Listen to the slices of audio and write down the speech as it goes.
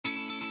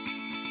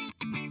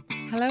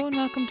Hello and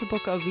welcome to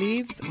Book of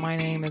Leaves. My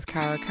name is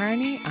Cara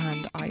Carney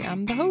and I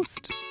am the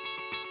host.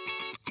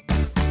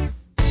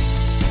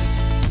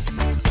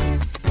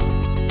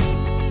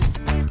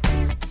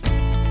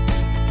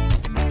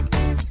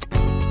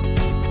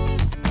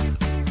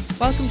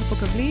 Welcome to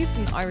Book of Leaves,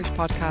 an Irish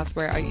podcast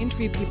where I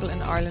interview people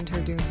in Ireland who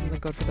are doing something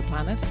good for the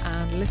planet,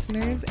 and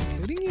listeners,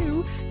 including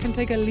you, can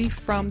take a leaf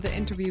from the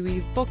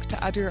interviewee's book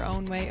to add your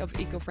own way of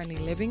eco-friendly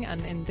living.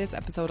 And in this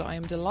episode I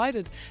am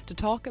delighted to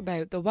talk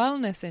about the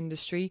wellness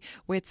industry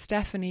with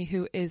Stephanie,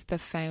 who is the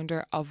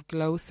founder of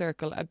Glow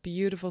Circle, a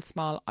beautiful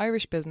small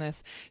Irish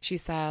business. She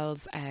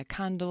sells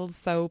candles,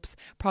 soaps,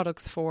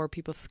 products for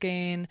people's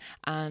skin,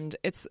 and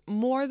it's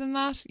more than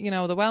that. You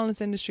know, the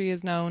wellness industry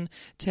is known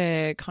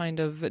to kind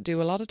of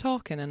do a lot of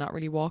talking and not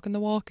really walking the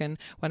walking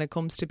when it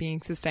comes to being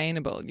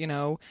sustainable, you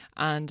know,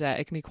 and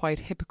it can be quite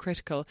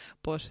hypocritical.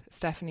 But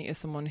Stephanie is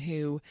someone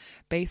who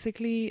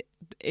basically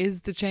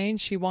is the change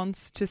she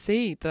wants to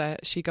see,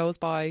 that she goes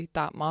by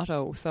that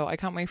motto. So I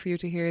can't wait for you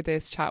to hear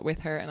this chat with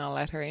her, and I'll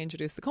let her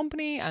introduce the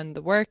company and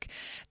the work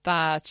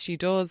that she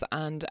does.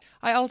 And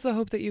I also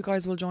hope that you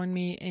guys will join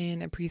me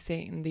in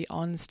appreciating the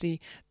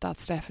honesty that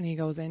Stephanie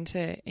goes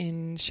into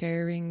in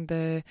sharing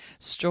the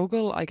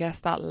struggle, I guess,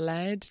 that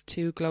led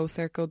to Glow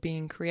Circle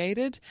being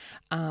created.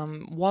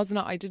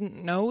 I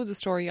didn't know the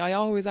story. I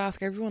always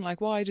ask everyone, like,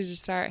 why did you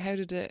start?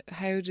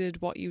 How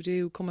did what you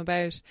do come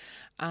about?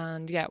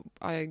 And yeah,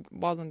 I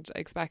wasn't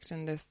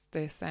expecting this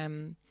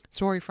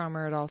story from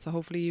her at all. So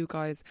hopefully you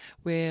guys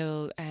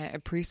will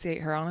appreciate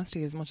her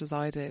honesty as much as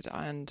I did.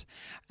 And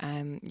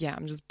yeah,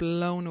 I'm just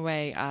blown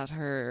away at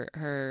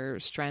her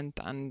strength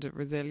and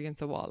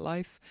resilience of what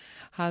life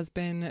has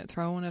been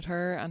thrown at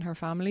her and her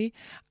family.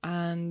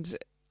 And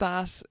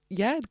that,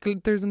 yeah,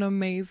 there's an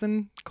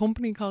amazing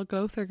company called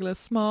Glow Circle, a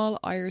small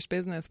Irish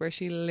business where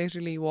she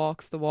literally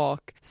walks the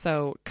walk.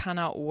 So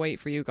cannot wait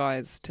for you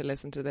guys to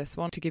listen to this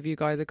one. To give you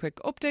guys a quick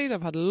update,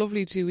 I've had a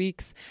lovely 2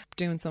 weeks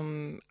doing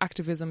some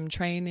activism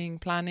training,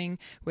 planning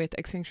with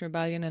Extinction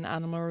Rebellion and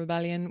Animal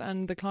Rebellion,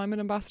 and the Climate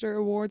Ambassador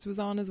Awards was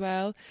on as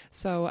well.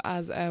 So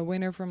as a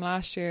winner from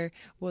last year,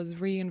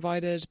 was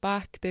re-invited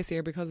back this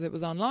year because it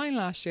was online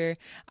last year,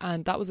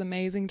 and that was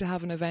amazing to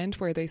have an event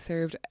where they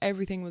served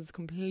everything was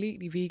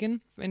completely vegan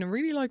in a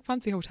really like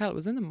fancy hotel. It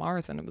was in the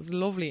Morrison. It was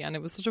lovely and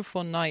it was such a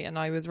fun night. And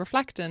I was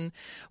reflecting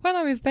when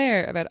I was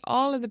there about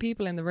all of the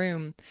people in the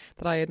room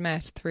that I had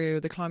met through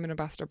the Climate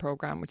Ambassador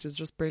program, which is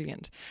just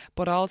brilliant,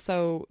 but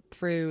also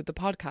through the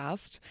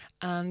podcast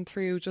and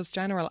through just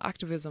general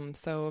activism.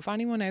 So if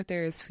anyone out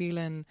there is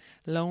feeling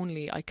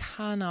lonely, I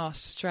cannot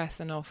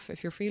stress enough,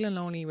 if you're feeling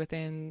lonely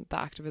within the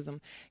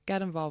activism,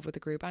 get involved with a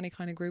group, any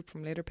kind of group,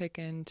 from litter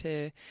picking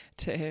to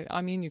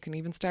I mean, you can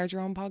even start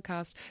your own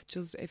podcast.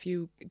 Just if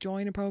you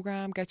join a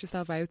program, get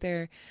yourself out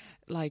there,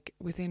 like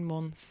within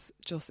months,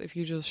 just if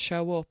you just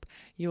show up,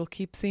 you'll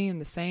keep seeing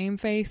the same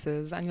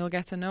faces and you'll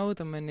get to know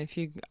them. And if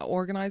you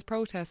organise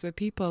protests with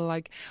people,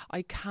 like,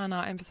 I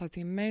cannot emphasise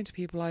the amount of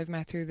people I've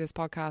met through this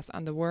podcast,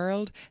 and the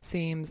world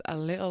seems a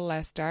little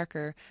less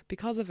darker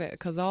because of it,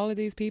 because all of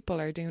these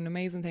people are doing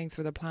amazing things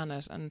for the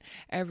planet, and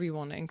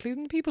everyone,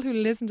 including the people who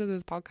listen to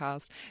this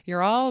podcast,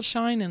 you're all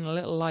shining a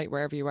little light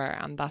wherever you are.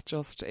 And that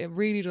just, it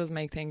really does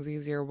make things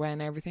easier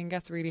when everything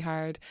gets really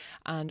hard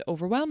and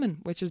overwhelming,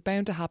 which is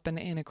bound to happen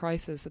in a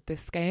crisis at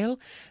this scale.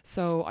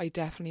 So I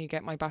definitely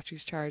get my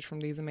batteries charged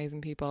from these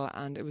amazing people,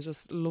 and it was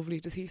just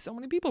lovely to see so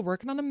many people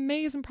working on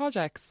amazing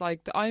projects.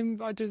 Like,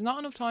 there's not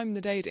enough time in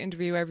the day to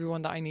interview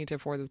everyone that I need to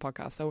for this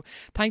podcast. So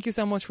thank you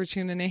so much for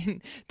tuning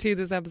in to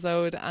this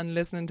episode and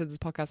listening to this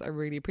podcast. I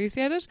really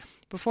appreciate it.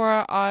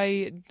 Before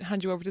I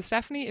hand you over to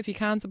Stephanie, if you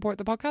can support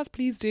the podcast,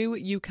 please do.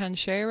 You can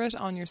share it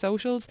on your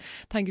socials.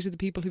 Thank you to the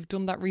people who've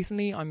done that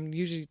recently. I'm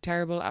usually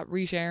terrible at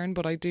resharing,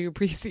 but I do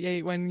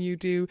appreciate when you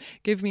do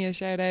give me a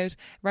shout out.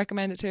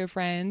 Recommend it to a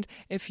friend.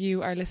 If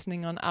you are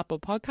listening on Apple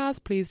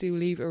Podcasts, please do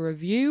leave a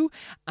review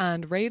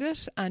and rate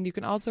it. And you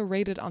can also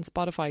rate it on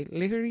Spotify.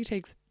 Literally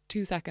takes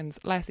 2 seconds,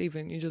 less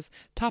even. You just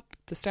tap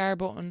the star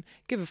button,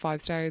 give it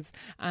 5 stars,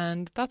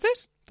 and that's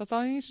it. That's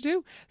all you need to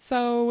do.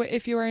 So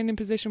if you are in a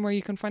position where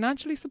you can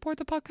financially support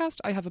the podcast,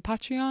 I have a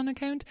Patreon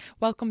account.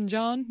 Welcome,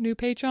 John, new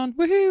patron.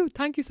 Woohoo!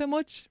 Thank you so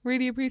much.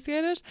 Really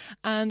appreciate it.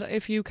 And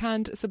if you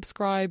can't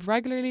subscribe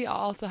regularly, I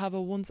also have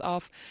a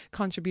once-off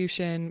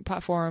contribution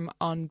platform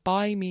on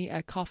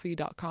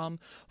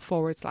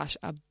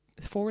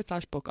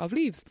buymeacoffee.com/book of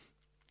leaves.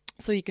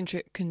 So you can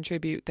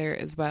contribute there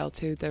as well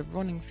to the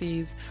running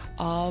fees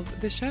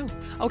of the show.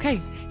 Okay,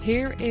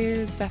 here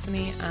is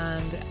Stephanie,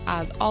 and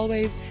as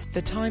always,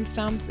 the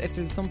timestamps. If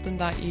there's something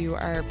that you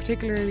are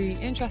particularly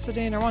interested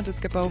in or want to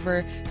skip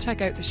over,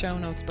 check out the show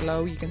notes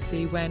below. You can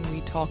see when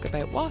we talk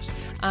about what,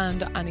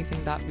 and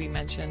anything that we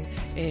mention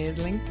is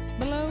linked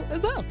below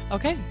as well.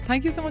 Okay,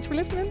 thank you so much for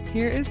listening.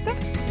 Here is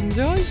Steph.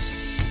 Enjoy.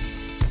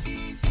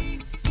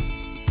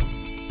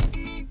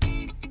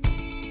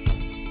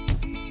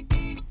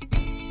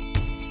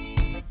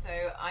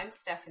 I'm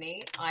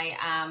Stephanie. I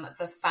am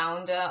the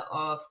founder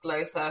of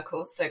Glow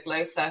Circle. So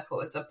Glow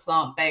Circle is a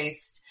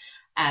plant-based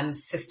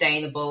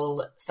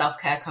sustainable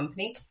self-care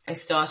company. I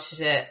started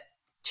it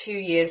 2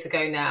 years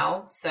ago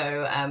now.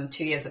 So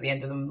 2 years at the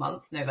end of the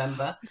month,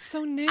 November. It's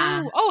so new.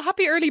 Oh,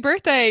 happy early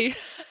birthday.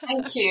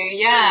 Thank you.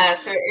 Yeah,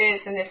 so it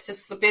is. And it's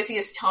just the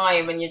busiest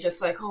time and you're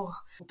just like, oh.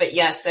 But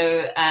yeah, so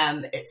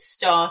it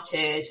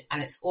started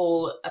and it's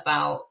all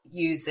about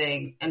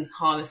using and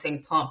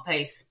harnessing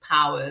plant-based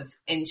powers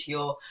into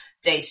your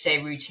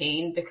day-to-day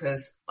routine,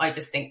 because I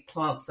just think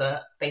plants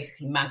are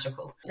basically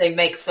magical. They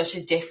make such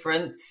a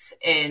difference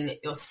in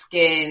your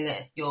skin,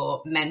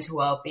 your mental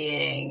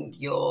well-being,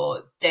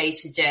 your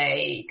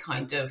day-to-day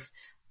kind of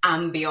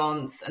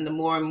ambience. And the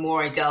more and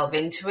more I delve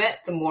into it,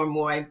 the more and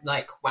more I'm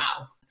like,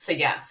 wow. So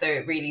yeah, so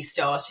it really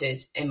started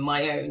in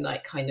my own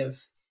like kind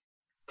of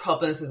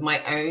problems with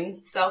my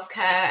own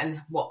self-care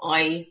and what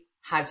I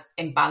had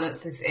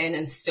imbalances in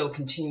and still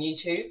continue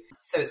to.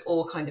 So it's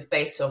all kind of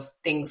based off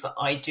things that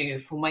I do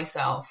for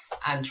myself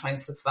and trying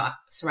to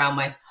surround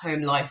my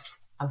home life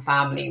and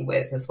family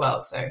with as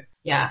well. So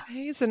yeah.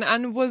 Amazing.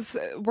 And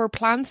were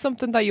plants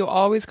something that you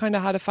always kind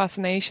of had a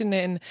fascination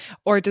in,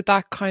 or did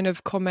that kind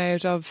of come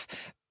out of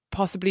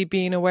possibly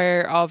being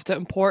aware of the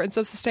importance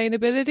of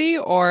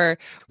sustainability, or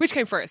which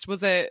came first?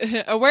 Was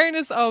it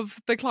awareness of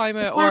the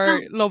climate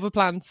or love of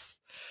plants?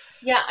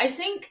 Yeah, I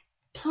think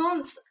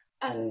plants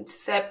and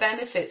their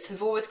benefits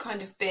have always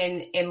kind of been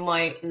in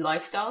my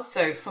lifestyle.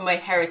 So from my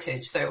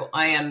heritage, so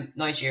I am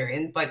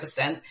Nigerian by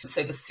descent.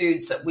 So the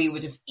foods that we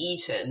would have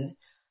eaten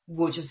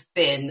would have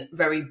been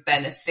very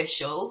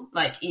beneficial.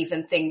 Like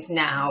even things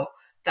now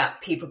that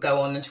people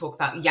go on and talk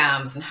about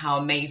yams and how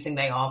amazing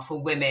they are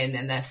for women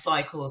and their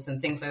cycles and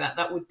things like that.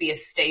 That would be a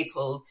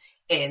staple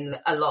in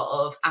a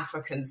lot of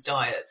Africans'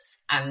 diets,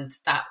 and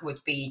that would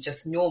be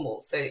just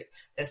normal. So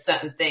there's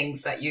certain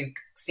things that you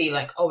see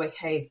like, oh,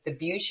 okay, the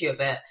beauty of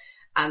it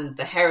and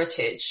the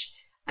heritage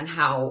and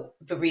how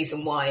the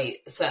reason why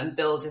certain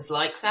build is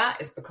like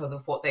that is because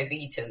of what they've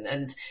eaten.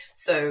 And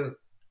so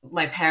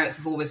my parents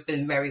have always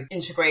been very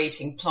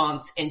integrating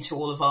plants into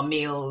all of our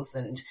meals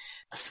and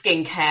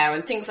skincare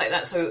and things like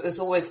that. So it was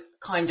always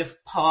kind of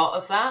part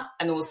of that.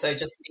 And also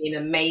just being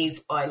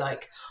amazed by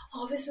like,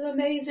 oh, this is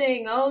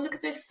amazing. Oh, look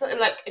at this.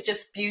 Like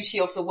just beauty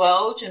of the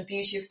world and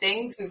beauty of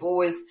things. We've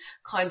always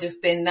kind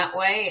of been that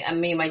way. And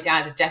me and my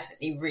dad are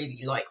definitely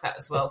really like that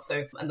as well.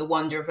 So, and the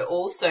wonder of it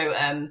all. So,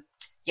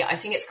 yeah, I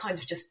think it's kind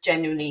of just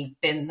genuinely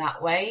been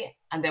that way.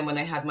 And then when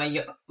I had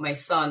my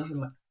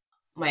son,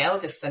 my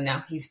eldest son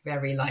now, he's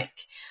very like,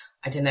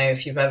 I don't know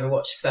if you've ever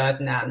watched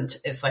Ferdinand.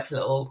 It's like a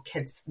little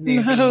kids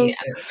movie, no. And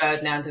it's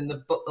Ferdinand and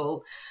the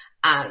bull,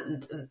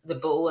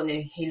 and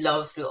he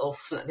loves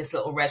this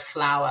little red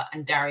flower.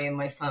 And Darian,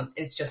 my son,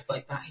 is just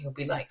like that. He'll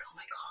be like, "Oh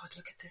my God,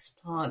 look at this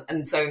plant!"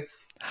 And so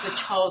the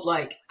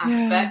childlike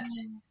aspect,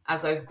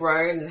 as I've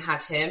grown and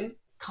had him,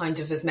 kind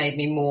of has made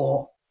me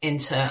more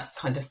into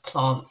kind of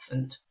plants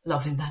and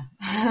loving them.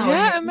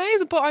 Yeah,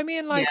 amazing. But I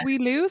mean, like we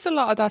lose a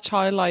lot of that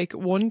childlike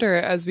wonder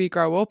as we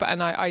grow up,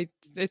 and I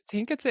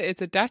think it's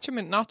a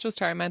detriment not just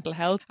to our mental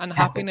health and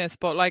happiness,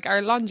 but like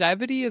our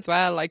longevity as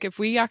well. Like if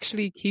we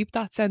actually keep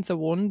that sense of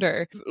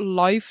wonder,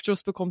 life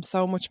just becomes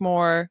so much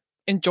more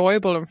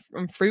enjoyable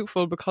and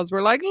fruitful, because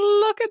we're like,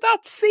 look at that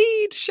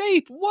seed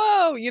shape,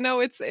 whoa, you know,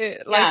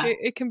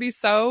 it can be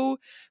so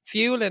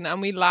fueling.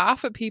 And we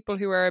laugh at people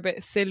who are a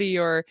bit silly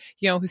or,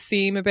 you know, who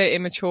seem a bit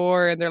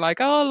immature, and they're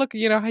like, oh, look,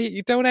 you know,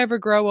 you don't ever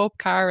grow up,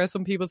 Cara,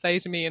 some people say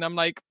to me, and I'm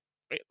like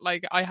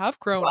I have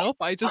grown up,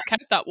 I just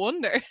kept that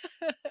wonder.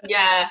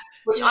 Yeah,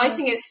 which I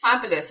think is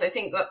fabulous. I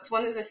think that's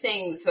one of the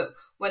things that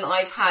when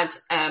I've had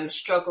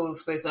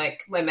struggles with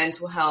like my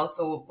mental health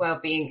or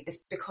well-being,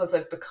 is because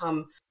I've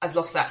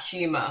lost that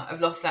humour,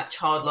 I've lost that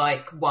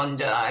childlike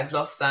wonder, I've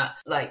lost that,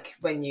 like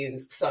when you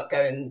start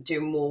going and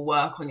do more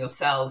work on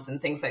yourselves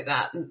and things like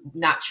that,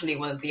 naturally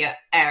one of the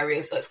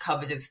areas that's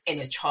covered is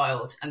inner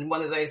child, and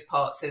one of those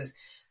parts is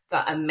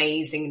that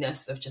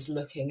amazingness of just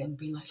looking and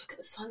being like, look at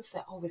the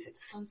sunset. Oh, is it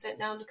the sunset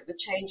now? Look at the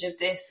change of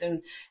this,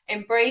 and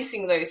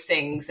embracing those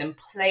things and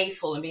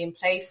being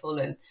playful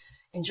and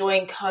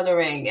enjoying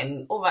colouring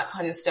and all that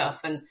kind of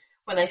stuff. And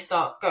when I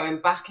start going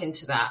back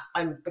into that,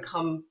 I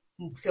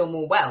feel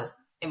more well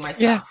in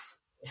myself.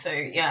 Yeah. So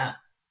yeah.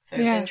 So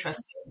it's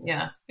interesting,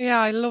 yeah. Yeah,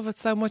 I love it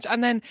so much.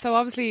 And then, so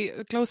obviously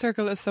Glow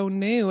Circle is so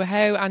new.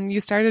 And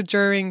you started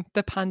during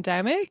the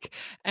pandemic.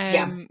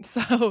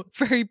 So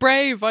very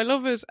brave. I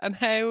love it. And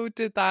how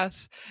did that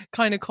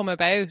kind of come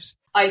about?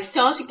 I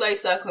started Glow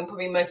Circle in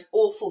probably the most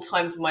awful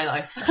times of my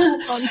life,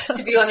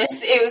 to be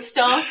honest. It was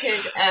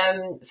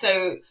started,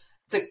 so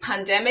the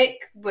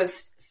pandemic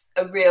was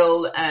a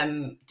real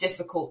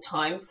difficult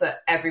time for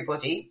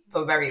everybody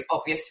for very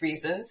obvious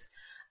reasons.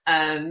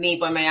 Me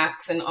by my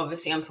accent,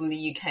 obviously I'm from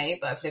the UK,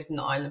 but I've lived in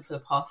Ireland for the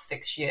past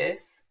 6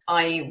 years.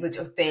 I would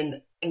have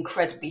been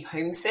incredibly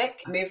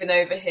homesick. Moving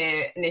over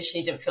here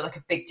initially didn't feel like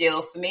a big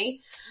deal for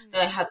me.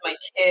 Then I had my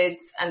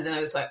kids, and then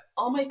I was like,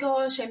 oh my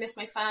gosh, I miss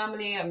my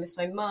family, I miss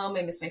my mum,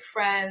 I miss my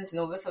friends and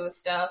all this other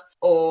stuff,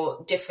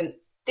 or different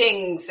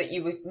things that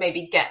you would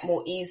maybe get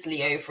more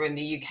easily over in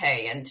the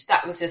UK. And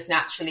that was just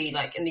naturally,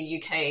 like in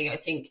the UK, I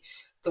think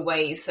the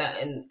way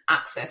certain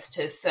access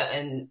to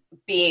certain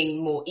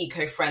being more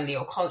eco-friendly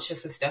or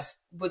conscious of stuff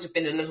would have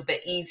been a little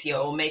bit easier,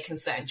 or making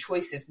certain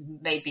choices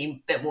maybe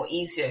a bit more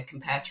easier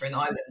compared to an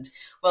island.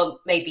 Well,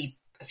 maybe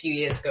a few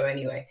years ago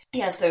anyway.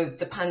 Yeah, so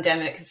the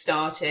pandemic has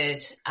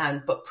started,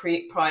 but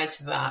prior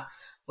to that,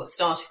 what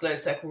started Glow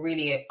Circle,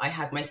 really, I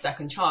had my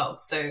second child.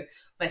 So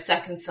my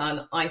second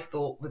son, I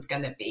thought was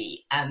going to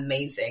be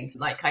amazing.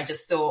 Like, I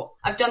just thought,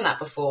 I've done that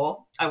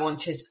before. I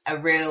wanted a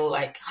real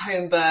like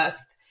home birth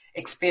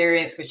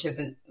experience, which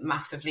isn't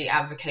massively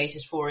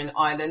advocated for in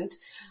Ireland,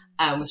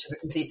 which is a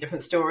complete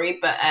different story.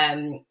 But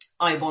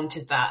I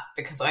wanted that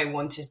because I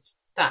wanted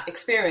that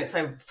experience.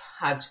 I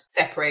had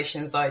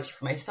separation anxiety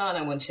for my son.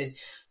 I wanted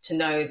to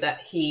know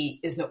that he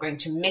is not going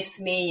to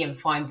miss me and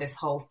find this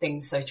whole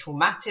thing so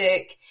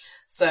traumatic.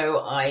 So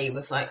I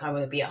was like, I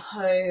want to be at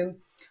home.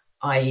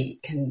 I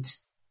can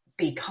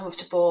be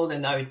comfortable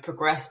and I would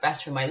progress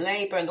better in my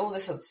labour and all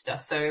this other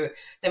stuff. So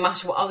no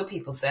matter what other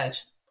people said,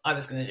 I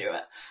was going to do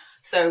it.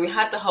 So we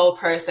had the whole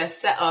process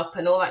set up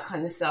and all that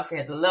kind of stuff. We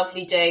had a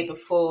lovely day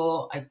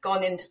before. I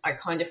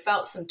kind of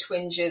felt some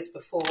twinges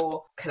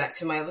before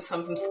collecting my other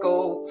son from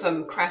school,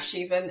 from crash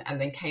even, and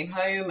then came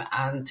home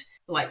and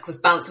like was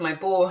bouncing my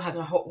ball, had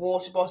a hot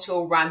water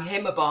bottle, ran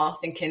him a bath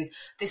thinking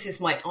this is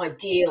my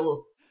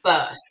ideal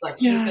birth. Like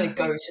he's going to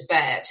go to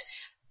bed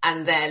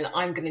and then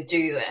I'm going to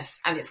do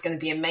this and it's going to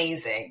be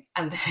amazing.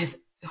 And then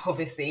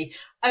obviously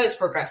I was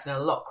progressing a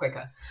lot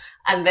quicker.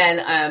 And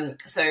then,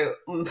 so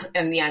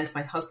in the end,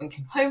 my husband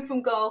came home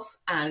from golf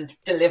and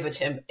delivered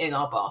him in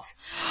our bath.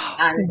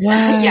 And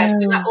yeah,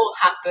 so that all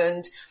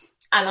happened.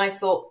 And I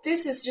thought,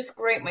 this is just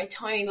great. My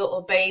tiny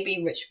little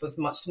baby, which was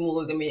much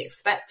smaller than we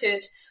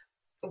expected.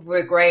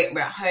 We're great.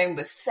 We're at home.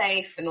 We're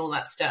safe and all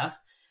that stuff.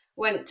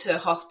 Went to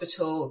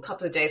hospital a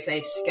couple of days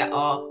later to get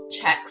our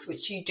checks,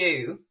 which you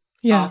do.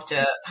 Yeah.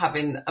 After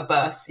having a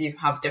birth, you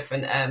have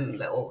different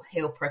little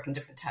heel prick and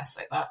different tests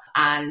like that.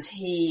 And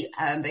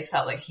they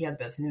felt like he had a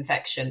bit of an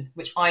infection,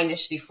 which I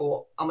initially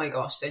thought, oh my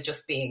gosh, they're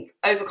just being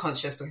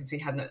overconscious because we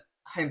had a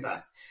home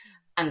birth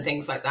and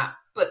things like that.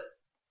 But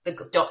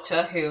the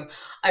doctor, who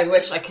I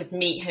wish I could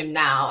meet him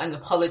now and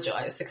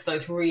apologize because I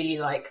was really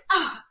like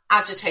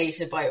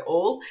agitated by it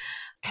all,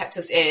 kept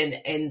us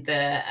in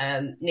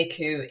the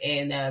NICU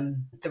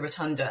in the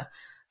Rotunda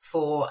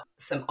for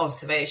some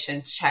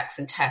observation checks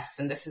and tests.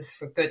 And this was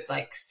for good,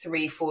 like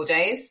 3-4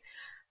 days.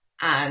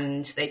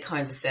 And they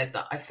kind of said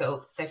that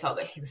they felt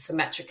that he was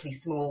symmetrically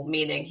small,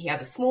 meaning he had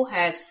a small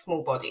head,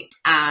 small body,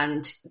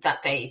 and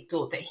that they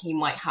thought that he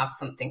might have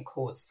something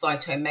called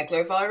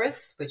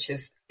cytomegalovirus, which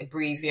is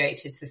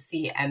abbreviated to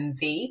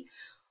CMV,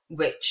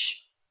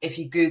 which if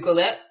you Google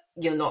it,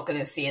 you're not going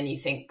to see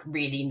anything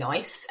really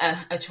nice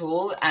at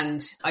all.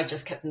 And I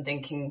just kept on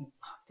thinking,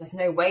 there's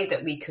no way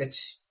that we could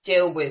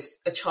deal with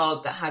a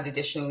child that had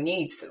additional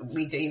needs.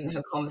 We didn't even have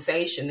a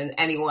conversation, and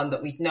anyone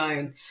that we'd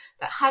known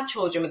that had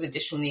children with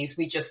additional needs,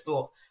 we just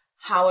thought,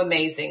 how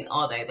amazing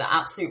are they? They're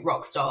absolute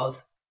rock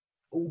stars.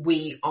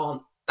 We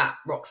aren't that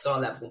rock star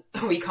level.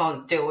 We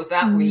can't deal with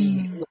that.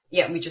 We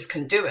just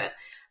couldn't do it.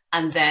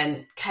 And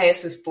then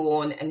Chaos was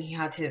born and he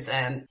had his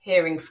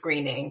hearing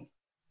screening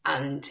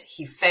and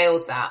he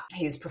failed that.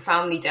 He's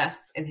profoundly deaf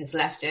in his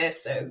left ear,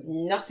 so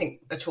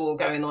nothing at all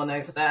going on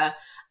over there.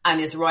 And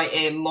his right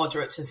ear,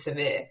 moderate to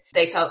severe.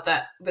 They felt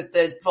that with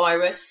the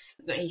virus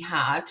that he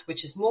had,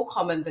 which is more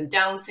common than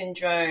Down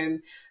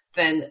syndrome,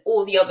 than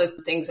all the other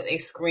things that they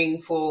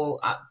screen for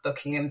at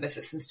booking and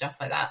visits and stuff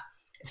like that,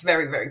 it's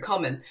very, very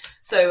common.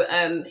 So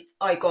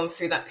I gone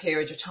through that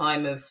period of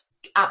time of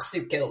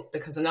absolute guilt,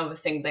 because another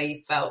thing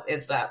they felt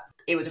is that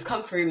it would have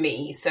come through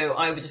me. So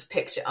I would have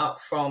picked it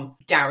up from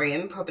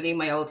Darian, probably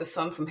my older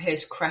son, from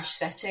his crash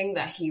setting,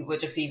 that he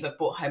would have either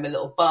brought home a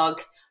little bug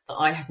that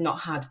I had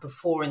not had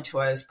before until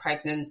I was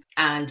pregnant.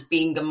 And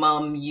being a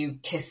mum, you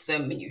kiss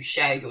them and you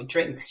share your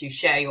drinks, you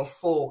share your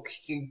fork,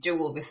 you do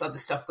all this other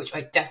stuff, which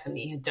I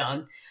definitely had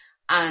done.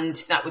 And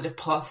that would have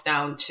passed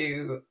down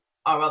to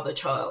our other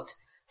child.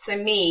 So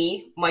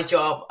me, my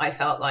job, I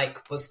felt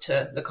like, was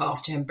to look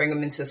after him, bring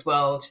him into this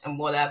world and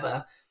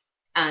whatever.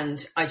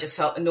 And I just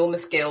felt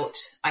enormous guilt.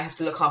 I have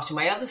to look after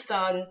my other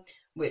son,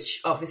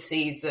 which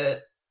obviously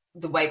the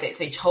way that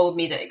they told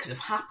me that it could have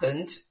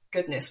happened,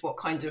 goodness, what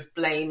kind of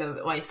blame am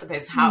I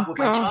supposed to have with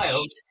my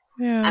child?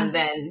 Yeah. And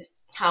then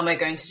how am I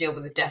going to deal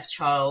with a deaf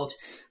child,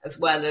 as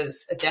well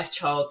as a deaf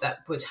child that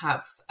would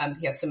have,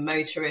 he had some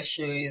motor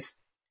issues,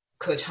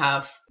 could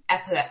have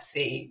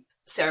epilepsy,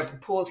 cerebral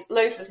palsy,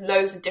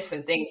 loads of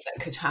different things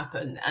that could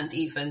happen, and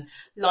even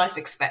life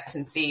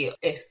expectancy,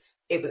 if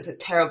it was a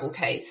terrible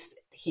case,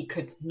 he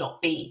could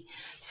not be.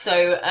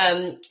 So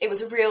it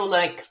was a real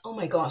like, oh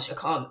my gosh, I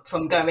can't,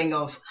 from going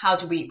of how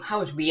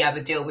would we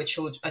ever deal with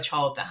a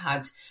child that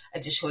had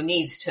additional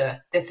needs to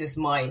this is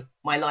my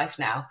life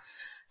now.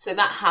 So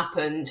that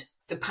happened.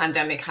 The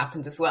pandemic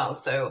happened as well.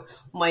 So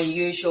my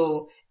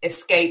usual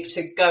escape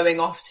to going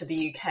off to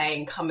the UK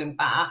and coming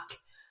back,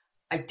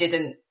 I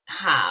didn't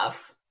have,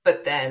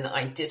 but then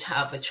I did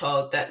have a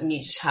child that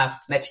needed to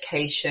have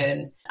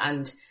medication,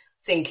 and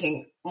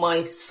thinking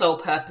my sole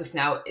purpose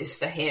now is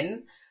for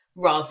him.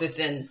 rather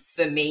than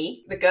for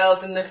me. The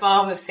girls in the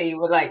pharmacy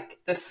were like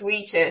the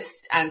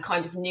sweetest and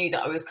kind of knew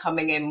that I was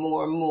coming in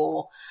more and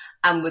more,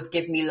 and would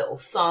give me little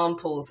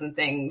samples and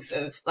things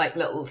of like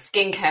little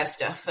skincare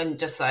stuff, and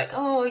just like,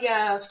 oh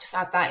yeah, just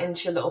add that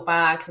into your little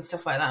bags and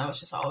stuff like that. And I was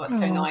just like, oh, that's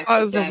so nice.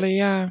 That was lovely,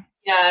 yeah.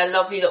 Yeah,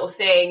 lovely little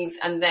things.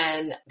 And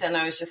then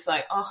I was just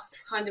like, oh,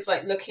 it's kind of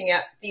like looking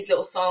at these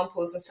little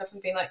samples and stuff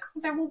and being like, oh,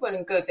 they're all well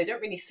and good. They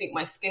don't really suit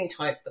my skin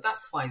type, but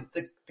that's fine.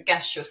 The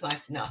gesture is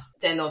nice enough.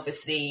 Then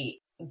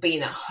obviously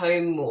being at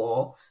home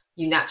more,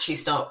 you naturally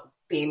start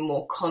being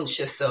more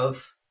conscious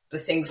of the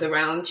things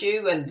around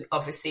you. And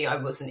obviously I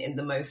wasn't in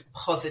the most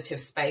positive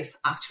space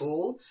at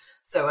all.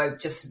 So I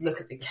just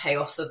look at the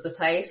chaos of the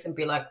place and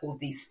be like, all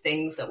these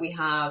things that we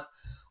have,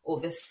 all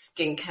this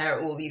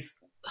skincare, all these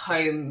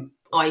home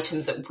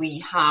items that we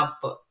have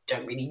but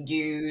don't really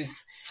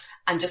use,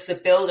 and just the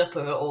build up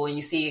of it all. And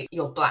you see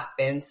your black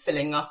bin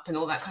filling up and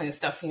all that kind of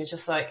stuff, and you're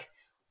just like,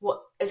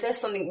 what is there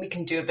something we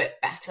can do a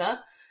bit better?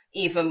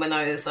 Even when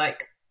I was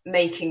like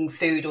making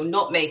food or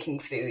not making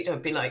food,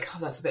 I'd be like, oh,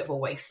 that's a bit of a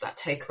waste, that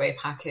takeaway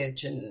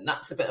package, and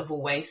that's a bit of a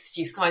waste.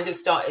 You kind of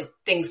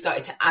things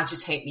started to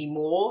agitate me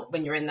more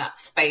when you're in that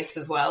space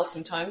as well.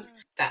 Sometimes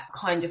that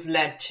kind of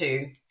led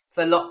to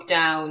the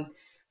lockdown,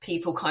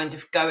 people kind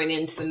of going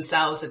into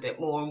themselves a bit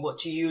more, and what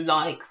do you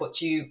like, what's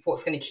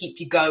going to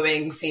keep you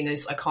going, seeing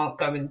as I can't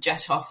go and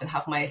jet off and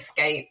have my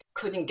escape.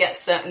 Couldn't get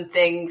certain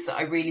things that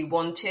I really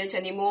wanted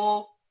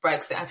anymore.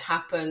 Brexit had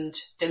happened,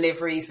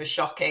 deliveries were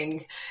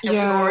shocking, if you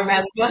all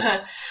remember.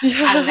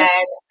 Yeah. And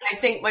then I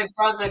think my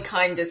brother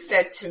kind of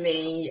said to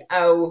me,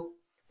 oh,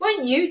 why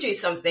don't you do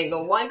something,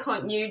 or why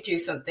can't you do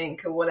something,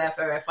 or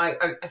whatever. If I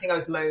think I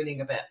was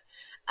moaning a bit.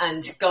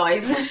 And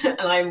guys, and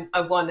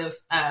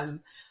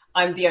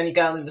I'm the only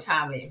girl in the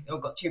family.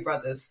 I've got two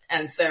brothers.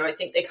 And so I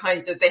think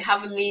they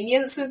have a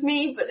lenience with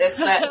me, but there's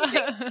certain things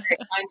that are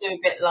kind of a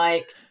bit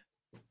like,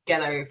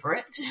 get over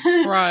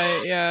it.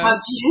 Right, yeah.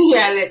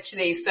 Yeah,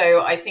 literally.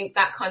 So I think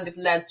that kind of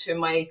led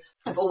to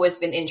I've always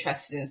been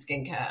interested in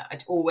skincare.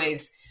 I'd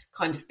always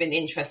kind of been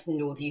interested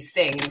in all these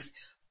things,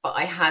 but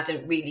I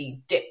hadn't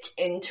really dipped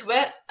into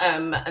it.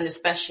 And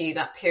especially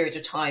that period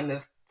of time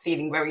of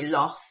feeling very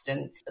lost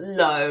and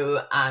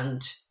low,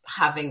 and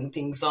having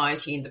the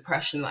anxiety and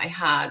depression that I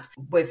had,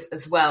 with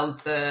as well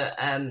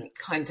the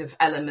kind of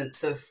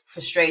elements of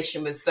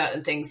frustration with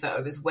certain things that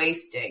I was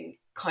wasting,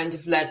 kind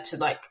of led to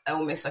like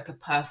almost like a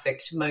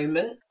perfect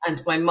moment.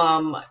 And my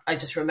mum, I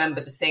just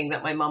remember the thing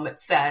that my mum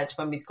had said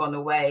when we'd gone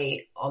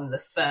away on the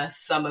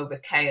first summer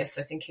with Caius.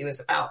 I think he was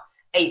about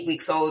 8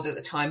 weeks old at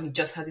the time. He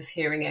just had his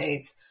hearing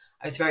aids.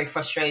 I was very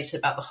frustrated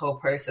about the whole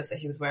process that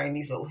he was wearing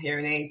these little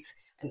hearing aids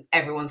and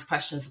everyone's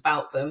questions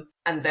about them.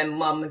 And then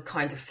Mum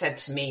kind of said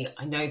to me,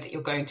 I know that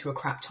you're going through a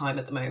crap time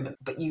at the moment,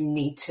 but you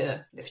need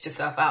to lift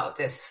yourself out of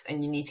this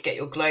and you need to get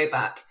your glow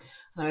back.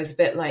 And I was a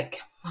bit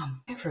like,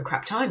 Mum, I'm for a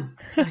crap time.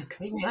 Like,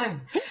 leave me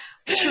alone.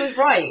 But she was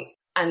right.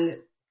 And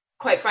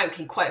quite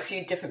frankly, quite a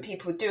few different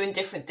people doing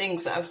different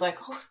things that I was like,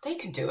 oh, they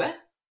can do it.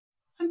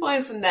 I'm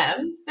buying from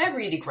them. They're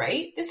really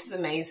great. This is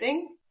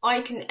amazing.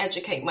 I can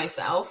educate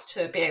myself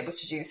to be able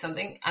to do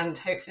something, and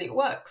hopefully it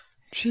works.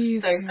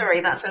 Jeez. So sorry,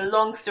 that's a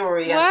long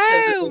story. Wow,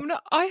 As to no,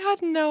 I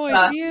had no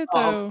idea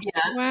though.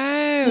 Yeah.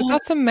 Wow,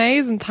 that's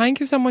amazing. Thank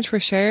you so much for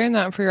sharing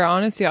that and for your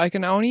honesty. I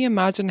can only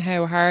imagine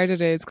how hard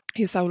it is.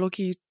 He's so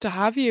lucky to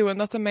have you,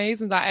 and that's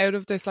amazing that out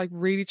of this like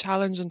really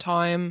challenging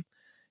time,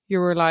 you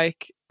were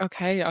like,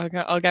 okay,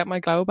 I'll get my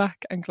glow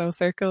back, and Glow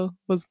Circle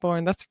was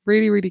born. That's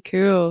really, really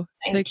cool.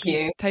 Thank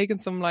you. Taking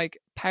some like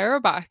power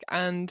back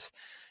and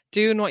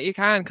doing what you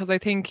can, because I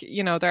think,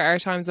 you know, there are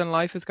times when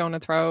life is going to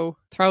throw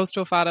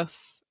stuff at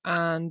us,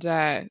 and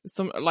there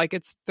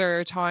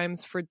are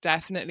times for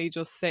definitely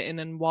just sitting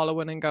and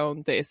wallowing and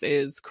going, this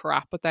is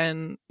crap. But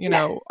then, you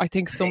know, I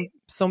think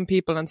some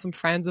people and some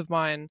friends of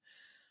mine,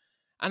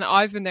 and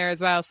I've been there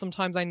as well,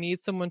 sometimes I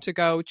need someone to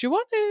go, do you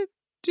want to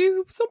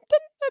do something?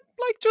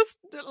 Like, just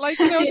like,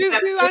 you know,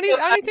 do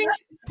anything,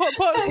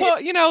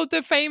 put you know,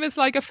 the famous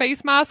like a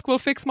face mask will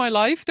fix my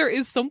life. There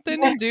is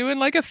something in doing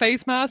like a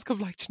face mask of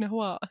like, do you know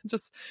what,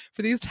 just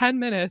for these 10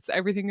 minutes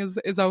everything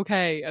is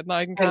okay, and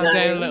I can calm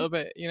down a little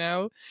bit, you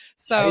know.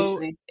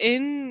 So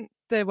in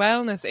the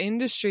wellness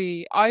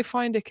industry, I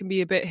find it can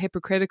be a bit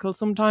hypocritical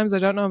sometimes. I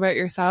don't know about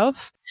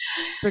yourself,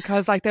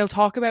 because like they'll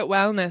talk about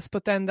wellness,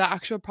 but then the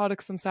actual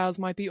products themselves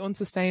might be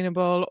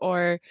unsustainable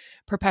or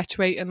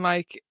perpetuating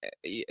like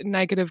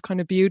negative kind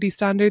of beauty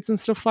standards and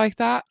stuff like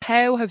that.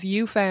 How have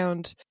you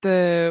found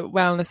the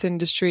wellness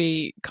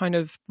industry kind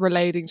of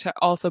relating to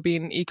also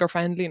being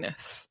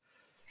eco-friendliness?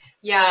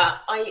 Yeah,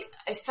 I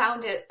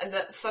found it, and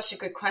that's such a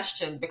good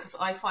question, because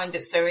I find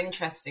it so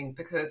interesting,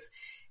 because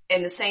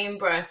in the same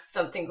breath,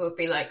 something will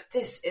be like,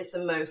 this is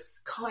the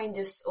most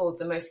kindest or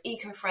the most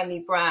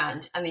eco-friendly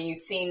brand. And then you've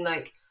seen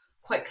like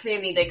quite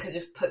clearly they could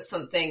have put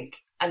something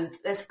And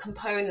there's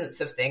components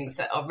of things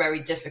that are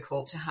very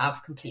difficult to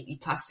have completely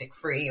plastic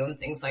free and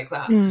things like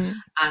that.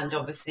 And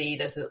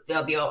obviously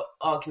there'll be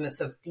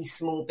arguments of these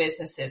small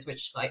businesses,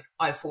 which like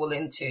I fall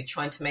into,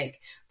 trying to make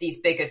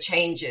these bigger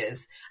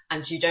changes.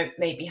 And you don't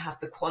maybe have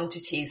the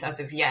quantities as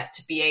of yet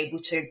to be able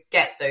to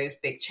get those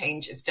big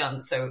changes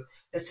done. So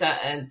there's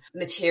certain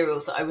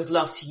materials that I would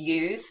love to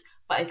use,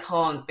 but I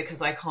can't,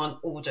 because I can't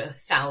order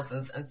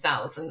thousands and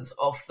thousands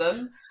of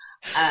them.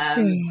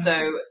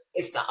 So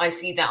it's that I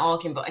see that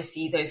argument, but I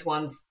see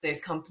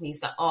those companies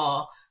that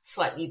are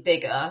slightly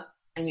bigger,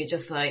 and you're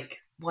just like,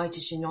 why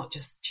did you not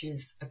just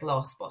choose a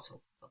glass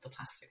bottle, not the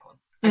plastic one?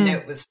 I know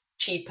it was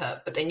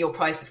cheaper, but then your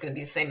price is going to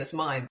be the same as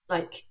mine.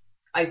 Like,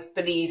 I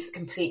believe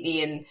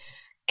completely in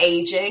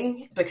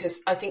aging,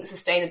 because I think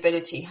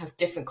sustainability has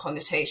different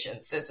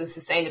connotations. There's the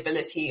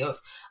sustainability of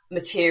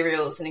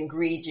materials and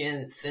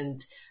ingredients and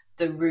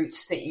the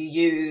routes that you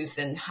use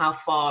and how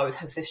far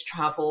has this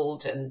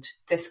traveled and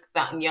this,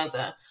 that, and the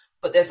other.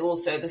 But there's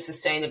also the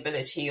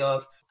sustainability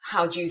of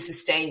how do you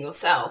sustain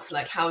yourself?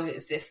 Like, how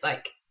is this,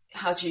 like,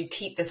 how do you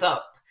keep this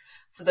up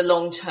for the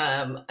long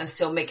term and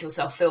still make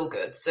yourself feel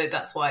good? So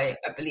that's why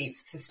I believe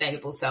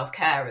sustainable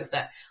self-care is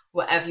that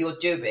whatever you're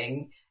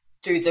doing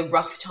through the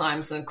rough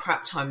times and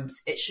crap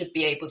times, it should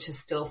be able to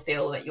still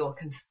feel that you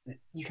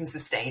can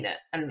sustain it,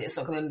 and it's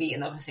not going to be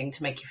another thing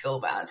to make you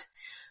feel bad.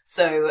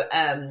 So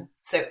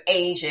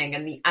aging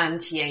and the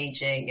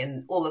anti-aging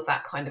and all of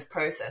that kind of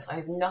process, I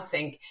have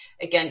nothing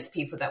against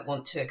people that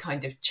want to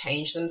kind of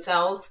change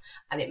themselves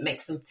and it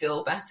makes them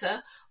feel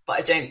better. But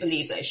I don't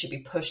believe that it should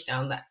be pushed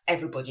down that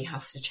everybody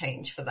has to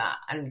change for that.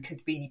 And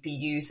could we be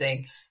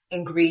using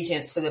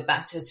ingredients for the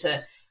better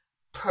to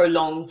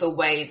prolong the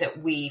way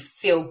that we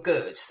feel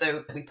good?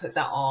 So we put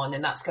that on,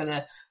 and that's going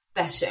to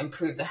better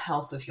improve the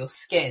health of your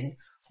skin,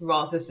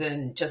 rather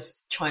than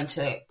just trying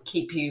to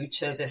keep you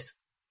to this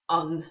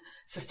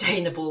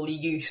unsustainable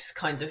youth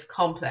kind of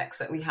complex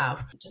that we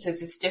have. So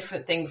there's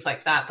different things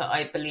like that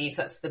I believe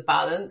that's the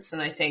balance.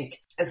 And I think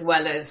as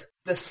well as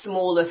the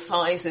smaller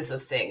sizes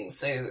of things,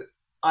 so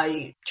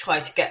I try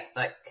to get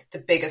like the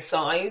bigger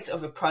size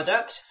of a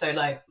product. So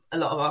like a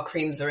lot of our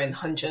creams are in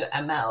 100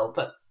 ml,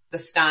 but the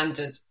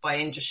standard by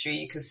industry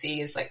you can see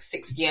is like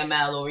 60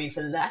 ml or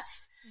even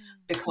less,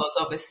 because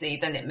obviously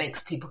then it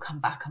makes people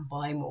come back and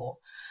buy more.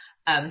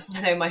 I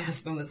know my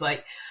husband was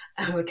like,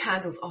 with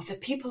candles, the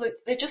people,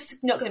 they're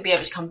just not going to be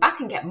able to come back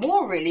and get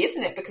more, really,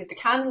 isn't it? Because the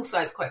candle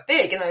size is quite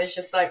big. And I was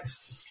just like,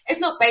 it's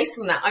not based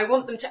on that. I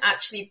want them to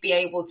actually be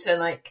able to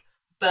like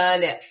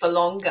burn it for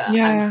longer,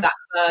 and that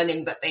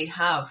burning that they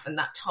have and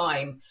that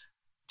time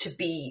to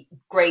be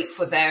great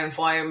for their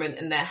environment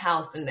and their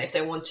health. And if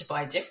they want to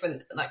buy a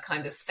different like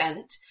kind of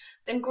scent,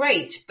 then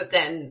great. But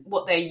then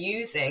what they're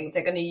using,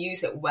 they're going to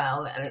use it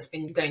well, and it's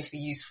going to be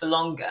used for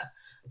longer.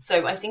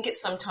 So I think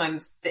it's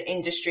sometimes the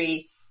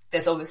industry,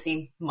 there's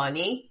obviously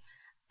money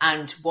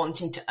and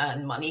wanting to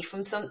earn money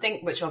from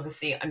something, which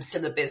obviously I'm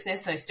still a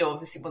business. I still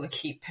obviously want to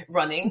keep it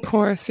running. Of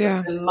course,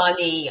 yeah. The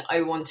money,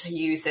 I want to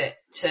use it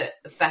to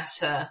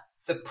better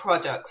the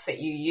products that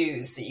you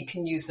use, that you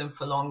can use them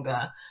for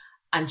longer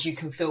and you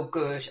can feel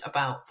good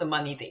about the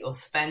money that you're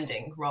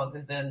spending,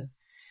 rather than,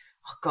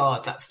 oh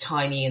God, that's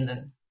tiny and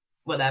then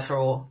whatever,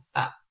 or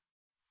that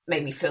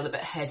made me feel a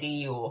bit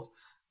heady, or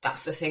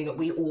that's the thing that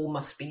we all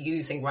must be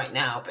using right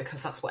now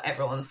because that's what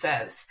everyone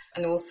says.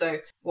 And also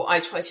what I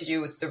try to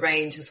do with the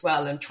range as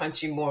well, and trying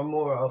to do more and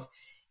more of,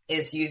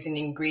 is using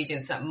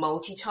ingredients that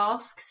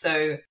multitask.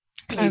 So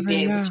you'd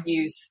be able to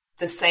use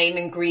the same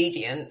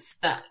ingredients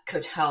that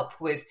could help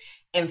with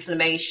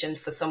inflammation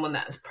for someone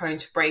that is prone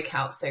to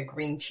breakouts. So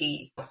green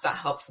tea, that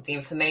helps with the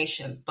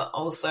inflammation. But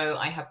also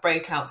I have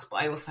breakouts,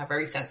 but I also have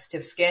very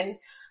sensitive skin.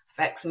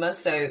 I have eczema.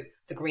 So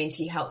the green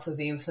tea helps with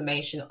the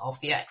inflammation of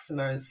the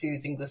eczema and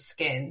soothing the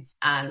skin.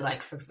 And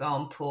like, for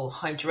example,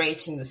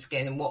 hydrating the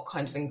skin, and what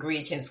kind of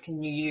ingredients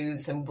can you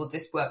use? And will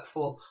this work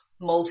for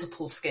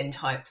multiple skin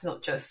types,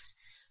 not just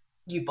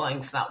you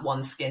buying for that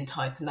one skin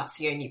type and that's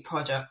the only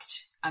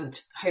product? And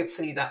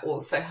hopefully that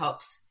also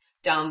helps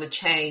down the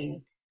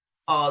chain,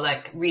 our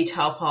like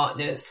retail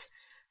partners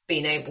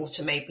being able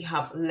to maybe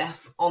have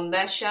less on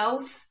their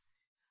shelves,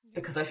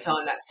 because I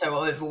found that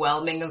so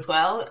overwhelming as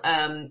well,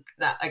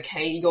 that,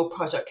 okay, your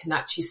product can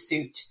actually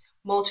suit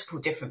multiple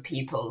different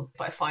people.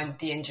 But I find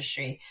the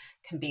industry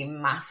can be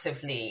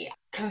massively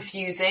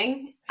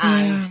confusing,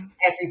 and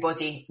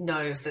everybody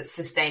knows that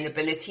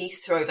sustainability,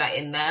 throw that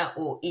in there,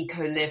 or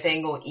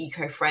eco-living or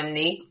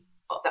eco-friendly.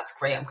 Oh, that's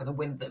great, I'm going to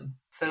win them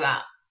for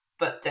that.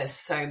 But there's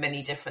so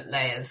many different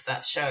layers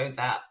that show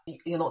that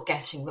you're not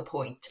getting the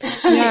point.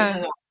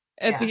 Yeah.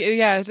 At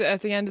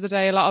the end of the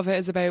day, a lot of it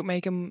is about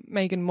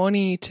making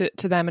money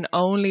to them, and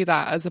only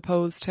that, as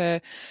opposed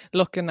to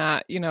looking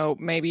at, you know,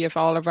 maybe if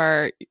all of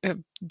our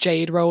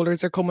jade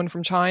rollers are coming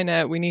from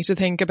China, we need to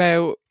think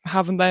about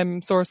having them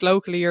sourced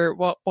locally or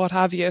what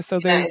have you. So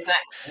there's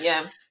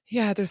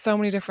Yeah, there's so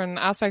many different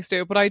aspects to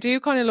it, but I do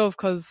kind of love,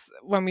 because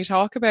when we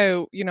talk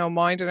about, you know,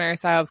 minding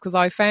ourselves, because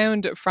I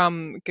found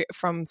from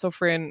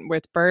suffering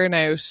with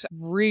burnout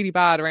really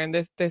bad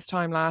around this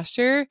time last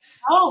year.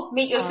 Oh,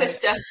 meet your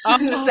sister.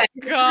 Oh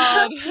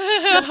God.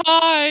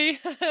 Hi.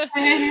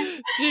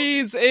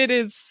 Jeez, it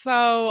is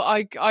so,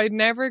 I'd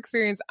never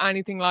experienced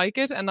anything like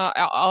it, and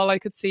all I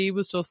could see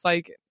was just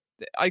like,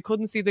 I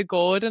couldn't see the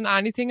good in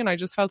anything, and I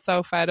just felt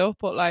so fed up.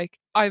 But like,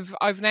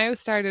 I've now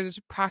started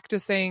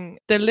practicing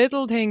the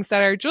little things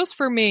that are just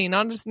for me,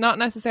 not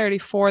necessarily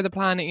for the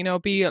planet, you know,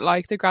 be it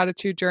like the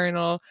gratitude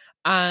journal.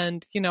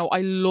 And, you know,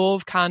 I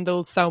love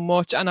candles so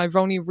much, and I've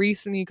only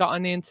recently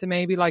gotten into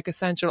maybe like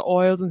essential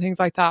oils and things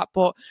like that.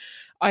 But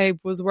I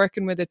was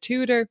working with a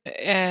tutor.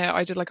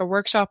 I did like a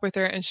workshop with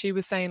her, and she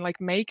was saying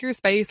like, make your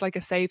space like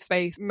a safe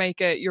space,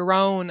 make it your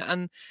own,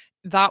 and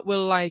that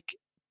will like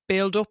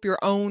build up your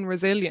own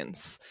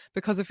resilience.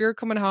 Because if you're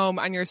coming home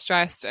and you're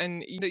stressed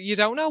and you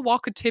don't know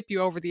what could tip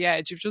you over the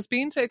edge, you've just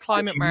been to a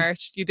climate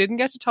march, you didn't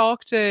get to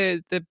talk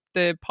to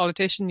the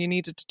politician you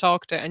needed to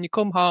talk to, and you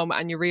come home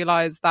and you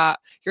realize that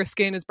your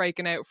skin is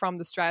breaking out from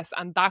the stress,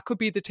 and that could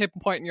be the tipping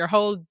point, and your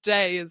whole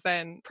day is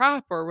then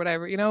crap or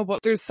whatever, you know.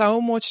 But there's so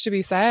much to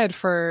be said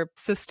for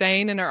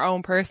sustaining our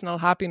own personal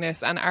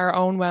happiness and our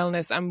own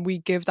wellness, and we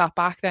give that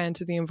back then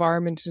to the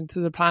environment and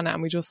to the planet,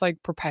 and we just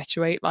like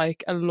perpetuate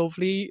like a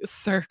lovely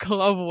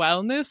circle of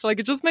wellness. Like,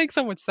 it just makes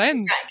so much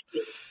sense.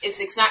 Exactly. It's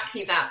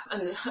exactly that.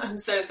 And I'm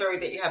so sorry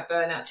that you have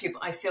burnout too,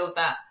 but I feel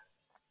that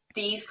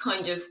these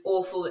kind of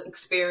awful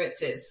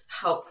experiences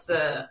help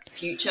the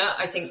future.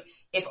 I think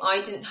if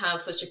I didn't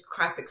have such a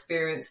crap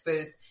experience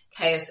with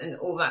chaos and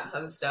all that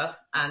other stuff,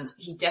 and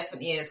he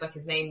definitely is, like,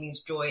 his name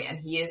means joy, and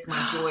he is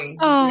my joy. He's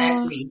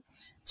led me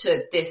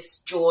to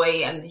this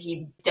joy, and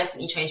he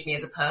definitely changed me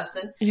as a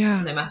person.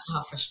 Yeah. No matter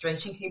how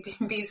frustrating he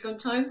can be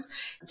sometimes.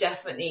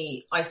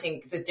 Definitely, I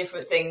think the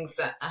different things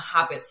that are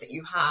habits that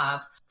you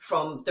have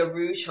from the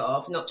root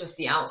of, not just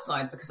the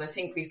outside, because I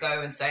think we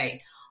go and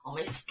say, oh,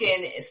 my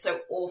skin is so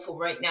awful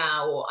right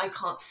now, or I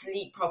can't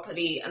sleep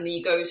properly. And then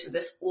you go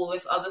to all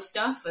this other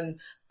stuff and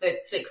the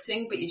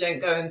fixing, but you don't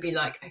go and be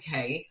like,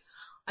 okay,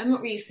 I'm not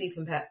really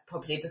sleeping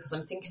properly because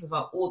I'm thinking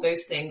about all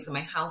those things and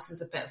my house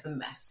is a bit of a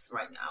mess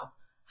right now.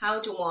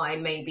 How do I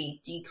maybe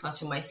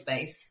declutter my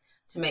space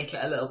to make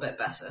it a little bit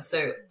better?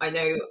 So I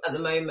know at the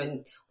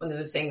moment, one of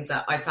the things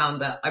that I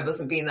found that I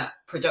wasn't being that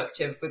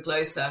productive with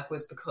Glow Circle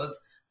was because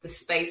the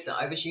space that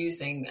I was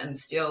using, and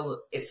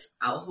still it's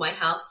out of my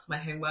house, my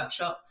home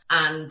workshop.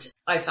 And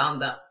I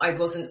found that I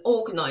wasn't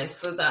organized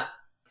for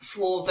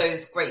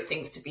those great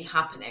things to be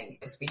happening,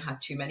 because we had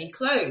too many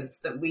clothes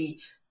that we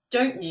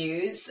don't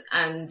use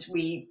and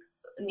we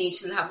need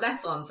to have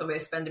less on. So we're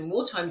spending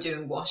more time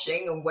doing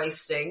washing and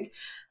wasting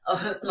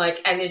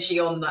like energy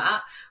on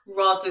that,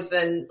 rather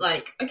than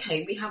like,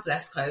 okay, we have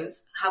less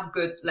clothes, have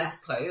good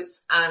less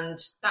clothes, and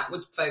that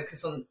would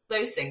focus on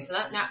those things. And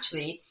that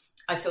naturally,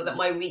 I feel that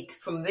my week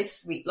from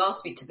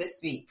last week to this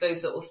week,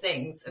 those little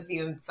things have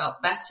even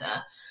felt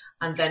better.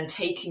 And then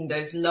taking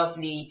those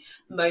lovely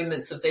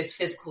moments of those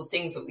physical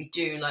things that we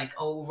do, like,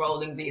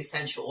 rolling the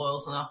essential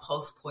oils on our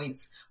pulse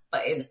points,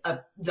 but in a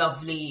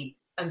lovely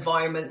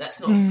environment that's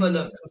not full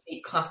of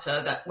complete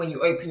clutter, that when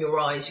you open your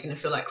eyes, you're going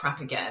to feel like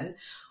crap again.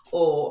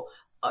 Or,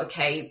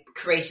 okay,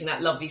 creating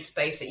that lovely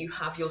space that you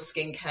have your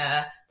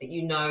skincare, that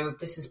you know,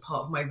 this is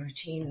part of my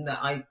routine that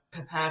I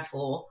prepare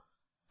for,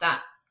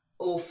 that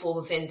all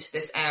falls into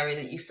this area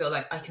that you feel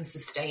like, I can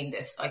sustain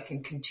this, I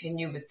can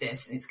continue with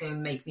this, and it's going to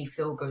make me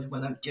feel good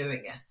when I'm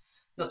doing it.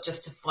 Not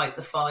just to fight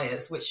the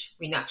fires, which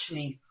we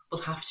naturally will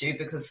have to,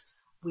 because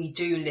we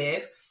do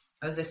live,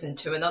 I was listening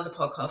to another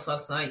podcast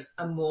last night,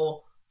 a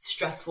more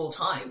stressful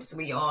times.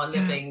 We are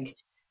living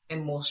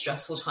in more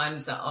stressful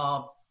times that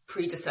our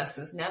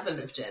predecessors never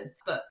lived in.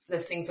 But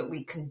there's things that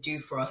we can do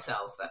for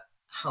ourselves that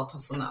help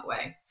us on that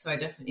way. So I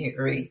definitely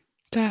agree.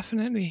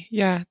 Definitely.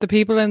 Yeah. The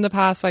people in the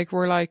past, like,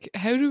 were like,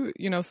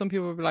 some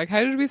people would be like,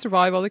 how did we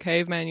survive all the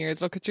caveman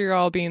years? Look at you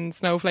all being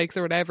snowflakes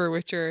or whatever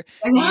with your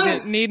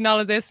needing all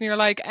of this. And you're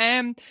like,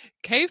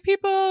 cave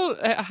people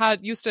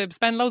used to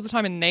spend loads of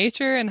time in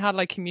nature and had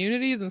like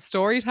communities and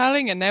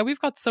storytelling. And now we've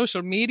got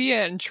social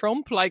media and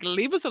Trump, like,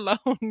 leave us alone.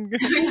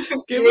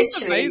 Give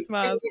us a face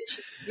mask.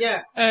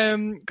 Yeah.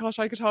 Gosh,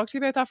 I could talk to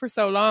you about that for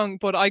so long,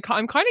 but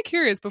I'm kind of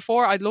curious.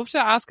 Before, I'd love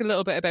to ask a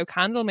little bit about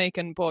candle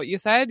making, but you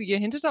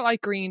hinted at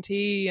like green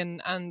tea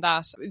and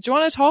that. Do you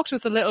want to talk to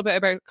us a little bit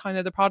about kind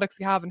of the products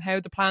you have and how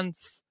the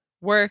plants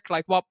work,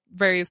 like what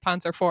various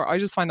plants are for? I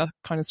just find that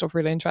kind of stuff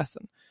really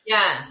interesting.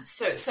 Yeah,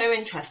 so it's so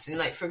interesting.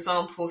 Like, for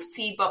example,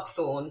 sea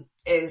buckthorn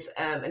is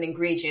an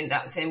ingredient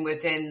that's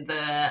within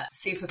the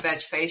Super Veg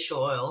facial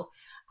oil,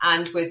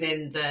 and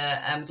within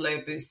the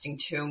Glow Boosting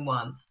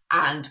 2-in-1,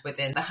 and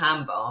within the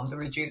hand balm, the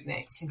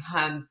rejuvenating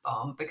hand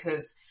balm,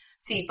 because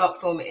sea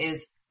buckthorn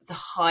is the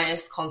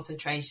highest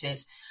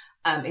concentrated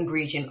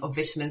ingredient of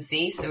vitamin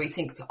C. So we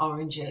think the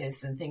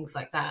oranges and things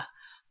like that,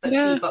 but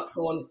sea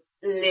buckthorn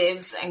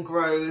lives and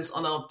grows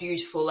on our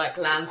beautiful like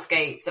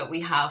landscape that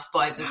we have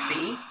by the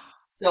sea.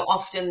 So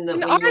often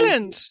in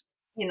Ireland.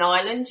 In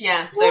Ireland,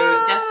 yeah. So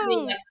Wow.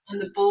 definitely like on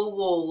the Bull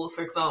Wall,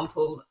 for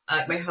example,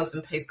 my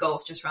husband plays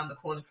golf just around the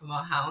corner from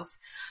our house.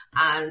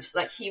 And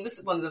like he was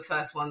one of the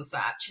first ones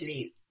that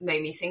actually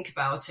made me think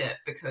about it,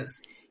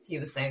 because he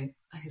was saying,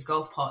 his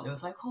golf partner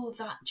was like, oh,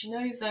 do you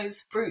know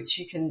those fruits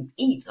you can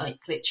eat? Like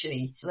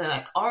literally, they're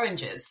like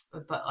oranges.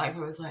 But I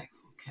was like,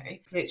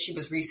 okay. Literally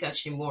was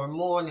researching more and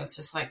more, and it's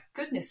just like,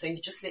 goodness, so you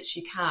just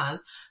literally can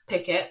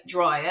pick it,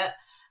 dry it,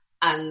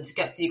 and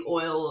get the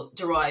oil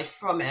derived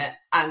from it.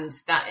 And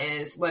that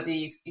is whether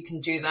you can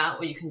do that,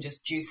 or you can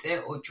just juice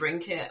it or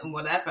drink it and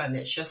whatever. And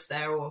it's just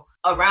there or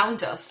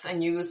around us.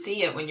 And you will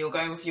see it when you're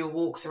going for your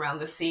walks around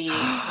the sea,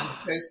 kind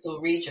of coastal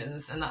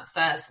regions, and that's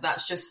there. So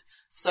that's just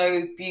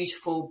so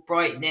beautiful,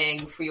 brightening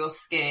for your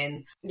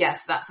skin.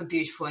 Yes, that's a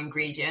beautiful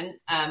ingredient.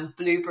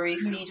 Blueberry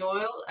seed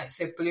oil,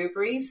 so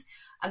blueberries.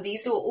 And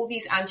these are all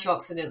these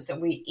antioxidants that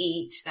we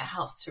eat that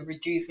helps to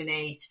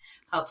rejuvenate,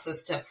 helps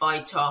us to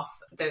fight off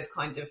those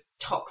kind of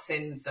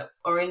toxins that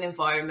are in the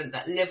environment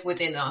that live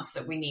within us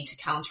that we need to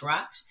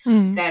counteract.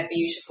 They're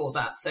beautiful,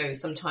 that. So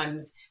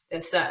sometimes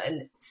there's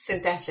certain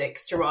synthetic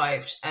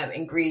derived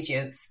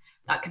ingredients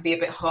that can be a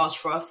bit harsh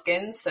for our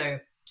skin. So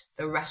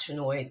the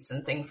retinoids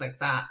and things like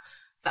that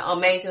are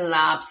made in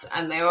labs,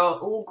 and they are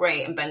all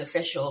great and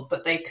beneficial,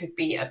 but they could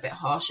be a bit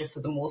harsher for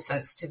the more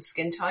sensitive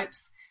skin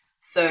types.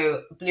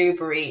 So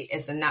blueberry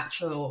is a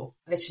natural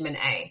vitamin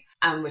A,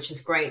 which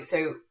is great.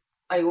 So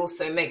I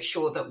also make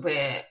sure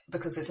that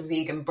because it's a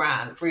vegan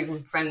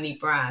friendly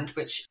brand,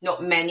 which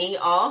not many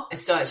are, I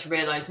started to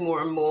realize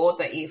more and more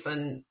that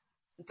even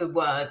the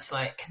words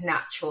like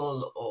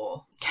natural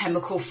or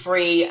chemical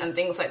free and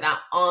things like that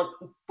aren't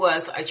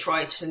words I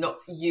try to not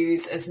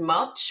use as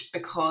much,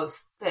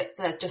 because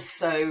they're just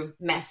so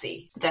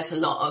messy. There's a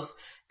lot of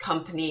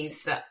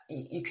companies that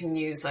you can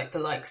use, like the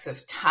likes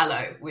of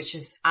tallow, which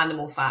is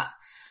animal fat.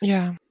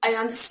 Yeah. I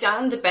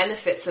understand the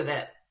benefits of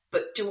it,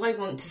 but do I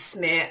want to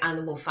smear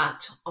animal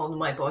fat on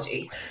my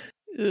body?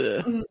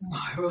 Ugh.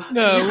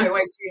 No, I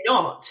do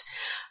not.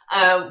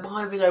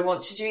 Why would I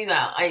want to do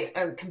that?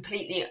 I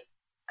completely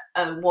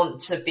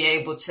want to be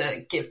able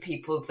to give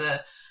people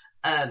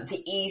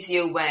the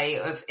easier way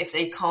of, if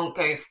they can't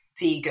go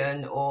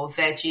vegan or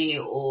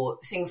veggie or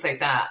things like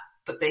that,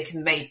 but they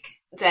can make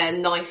their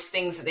nice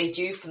things that they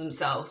do for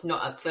themselves,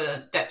 not at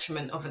the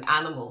detriment of an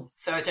animal.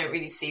 So I don't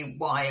really see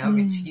why I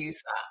would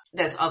use that.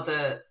 There's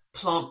other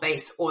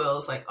plant-based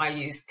oils, like I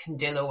use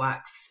candela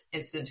wax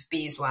instead of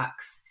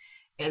beeswax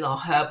in our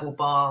herbal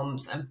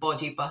balms and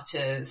body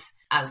butters,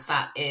 as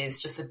that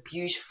is just a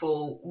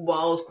beautiful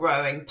wild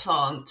growing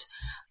plant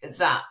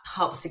that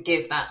helps to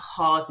give that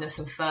hardness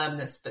and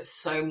firmness, but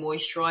so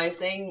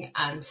moisturizing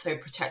and so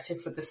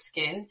protective for the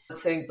skin.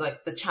 So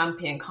like the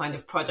champion kind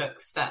of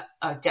products that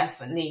are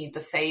definitely the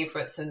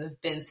favorites and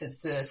have been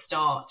since the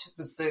start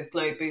was the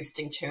Glow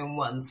Boosting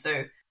 2-in-1.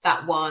 So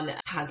that one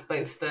has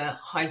both the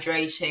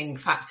hydrating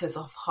factors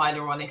of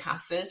hyaluronic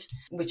acid,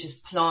 which is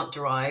plant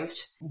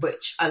derived,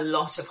 which a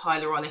lot of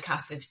hyaluronic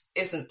acid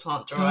isn't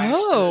plant derived.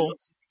 Oh.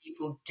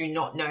 People do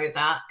not know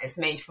that it's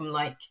made from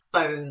like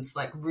bones,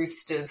 like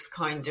roosters,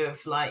 kind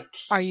of like.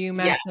 Are you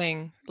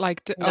messing? Yeah.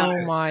 Like, No.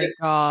 Oh my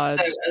God.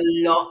 So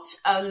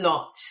a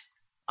lot.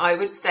 I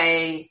would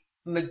say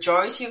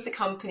majority of the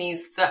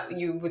companies that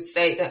you would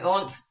say that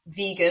aren't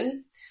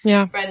vegan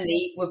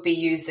friendly would be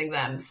using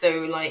them.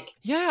 So like,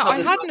 yeah, I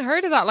hadn't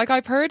heard of that. Like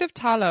I've heard of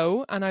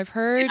tallow, and I've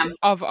heard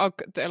of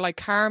like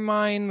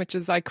carmine, which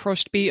is like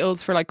crushed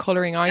beetles for like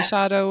coloring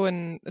eyeshadow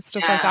and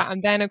stuff like that.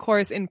 And then of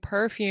course in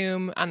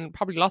perfume and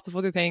probably lots of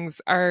other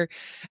things are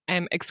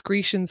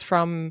excretions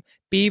from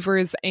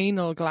beavers'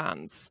 anal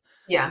glands.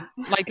 Yeah.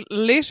 Like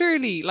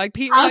literally, like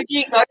people. How do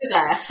you go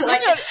there?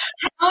 Like,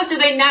 how do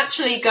they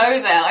naturally go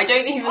there? I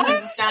don't even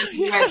understand.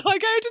 Like,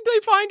 how did they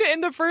find it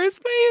in the first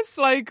place?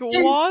 Like,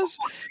 what?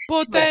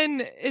 But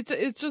then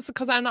it's just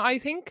because, and I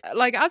think,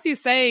 like as you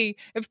say,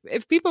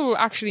 if people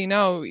actually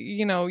know,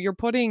 you know, you're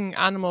putting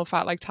animal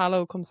fat, like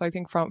tallow comes, I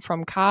think,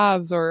 from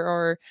calves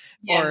or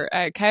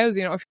cows.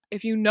 You know,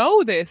 if you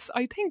know this,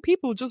 I think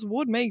people just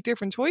would make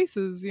different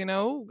choices. You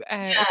know,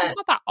 it's just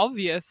not that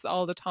obvious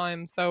all the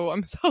time. So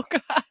I'm so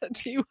glad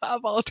you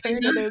have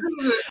alternatives.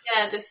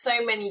 Yeah, there's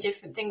so many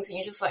different things, and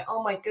you're just like,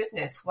 oh my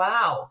goodness,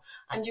 wow.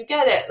 And you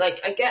get it. Like,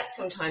 I get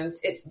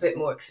sometimes it's a bit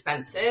more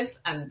expensive,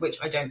 and which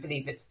I don't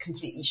believe it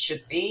completely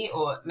should be,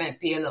 or it might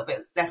be a little bit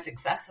less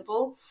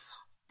accessible,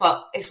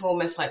 but it's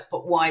almost like,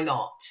 but why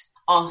not?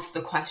 Ask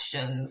the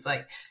questions.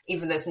 Like,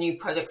 even there's new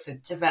products are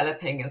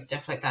developing and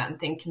stuff like that, and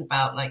thinking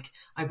about like,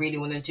 I really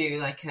want to do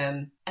like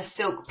a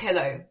silk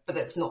pillow, but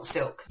it's not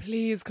silk.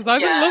 Please, because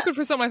I've been looking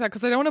for something like that,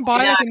 because I don't want to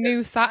buy like a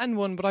new satin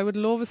one, but I would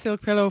love a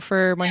silk pillow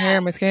for my hair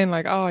and my skin.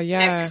 Like, oh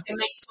yeah, it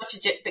makes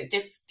such a big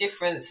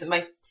difference. And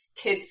my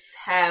kids'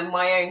 hair,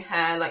 my own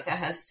hair, like their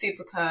hair's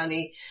super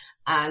curly.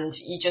 And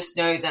you just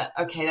know that,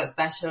 okay, that's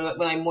better. Like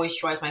when I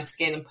moisturize my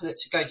skin and put it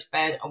to go to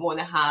bed, I want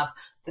to have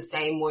the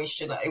same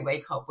moisture that I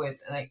wake up with.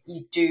 And like,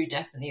 you do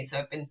definitely. So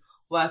I've been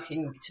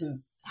working to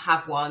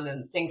have one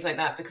and things like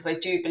that, because I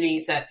do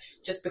believe that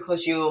just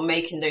because you're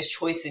making those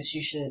choices,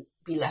 you shouldn't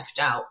be left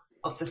out.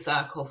 of the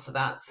circle for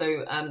that.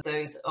 So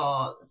those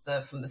are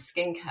from the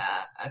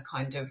skincare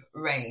kind of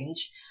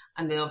range.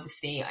 And then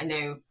obviously I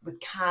know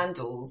with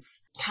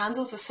candles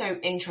are so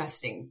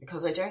interesting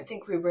because I don't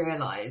think we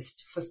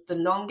realized for the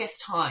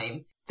longest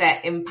time their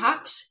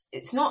impact.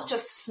 It's not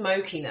just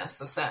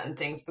smokiness of certain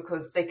things,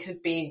 because they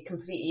could be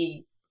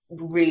completely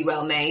really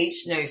well made,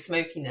 no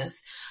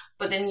smokiness.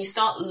 But then you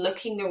start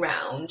looking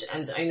around,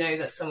 and I know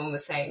that someone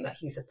was saying that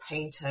he's a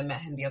painter. I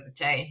met him the other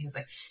day. He was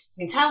like,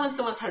 you can tell when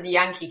someone's had a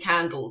Yankee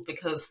Candle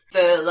because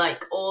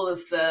all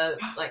of the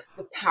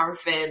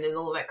paraffin and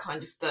all that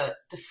kind of the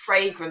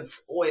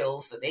fragrance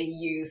oils that they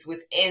use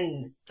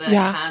within the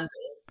candle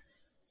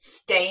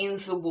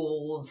stains the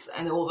walls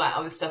and all that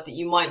other stuff that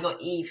you might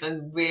not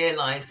even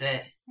realize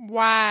it.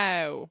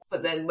 Wow.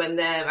 But then when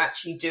they're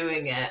actually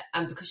doing it,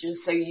 and because you're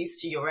so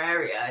used to your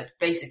area, it's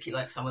basically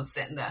like someone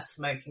sitting there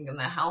smoking in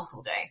their house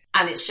all day.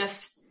 And it's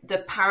just, the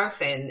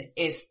paraffin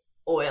is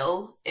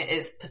oil, it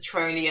is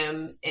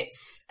petroleum,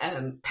 it's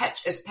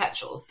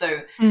petrol.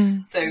 So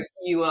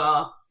you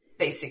are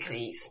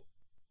basically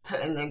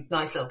putting a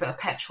nice little bit of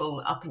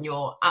petrol up in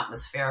your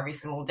atmosphere every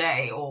single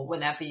day or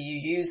whenever you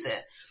use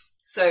it.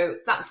 So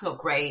that's not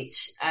great.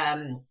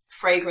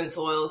 Fragrance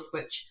oils,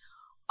 which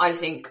I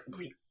think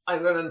I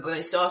remember when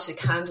I started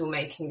candle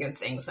making and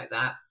things like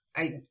that,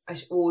 I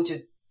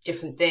ordered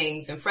different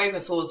things, and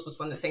fragrance oils was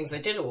one of the things I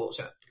did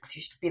order. Because you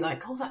used to be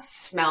like, oh, that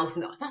sounds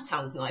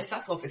nice.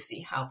 That's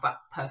obviously how that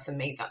person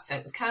made that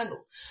scent of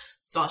candle.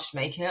 Started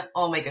making it.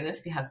 Oh my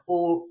goodness, we had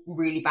all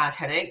really bad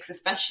headaches,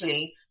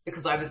 especially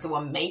because I was the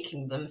one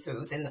making them. So it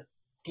was in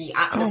the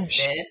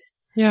atmosphere. Gosh.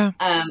 Yeah.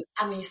 And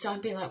then you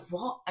start being like,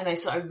 what? And I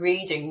started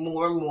reading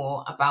more and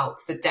more about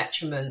the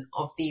detriment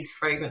of these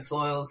fragrance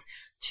oils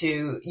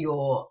to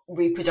your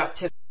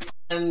reproductive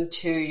system,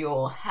 to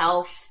your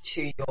health,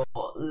 to your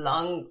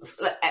lungs.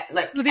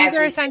 So these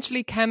are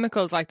essentially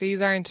chemicals. Like, these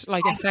aren't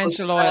like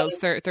essential oils.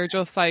 They're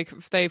just like,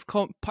 they've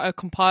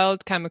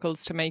compiled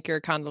chemicals to make your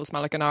candle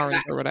smell like an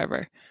orange or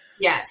whatever.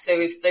 Yeah. So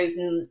if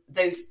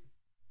those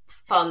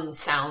fun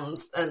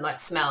sounds and like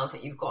smells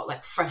that you've got,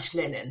 like fresh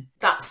linen,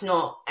 that's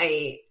not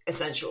a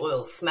essential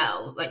oil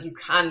smell. Like, you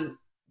can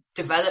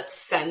develop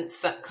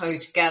scents that go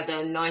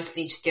together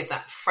nicely to give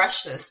that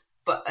freshness,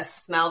 but a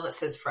smell that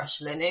says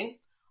fresh linen,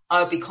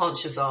 I would be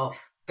conscious of,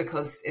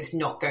 because it's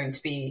not going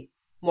to be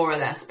more or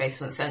less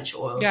based on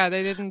essential oils. Yeah,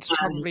 they didn't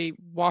probably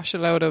wash a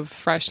load of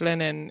fresh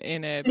linen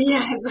in a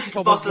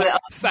bottle it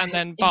up and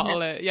then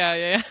bottle it.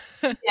 Yeah.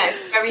 Yeah,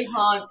 it's very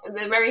hard.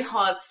 They're very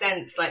hard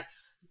scents, like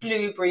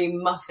blueberry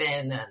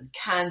muffin and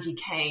candy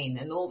cane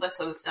and all that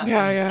sort of stuff.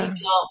 Yeah. Even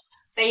our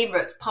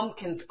favourites,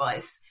 pumpkin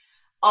spice,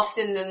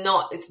 often than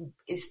not,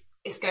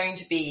 it's going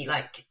to be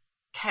like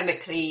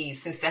chemically,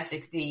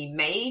 synthetically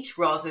made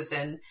rather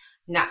than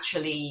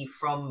naturally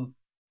from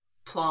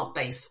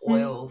plant-based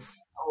oils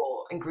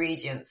or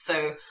ingredients.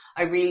 So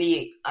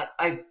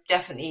I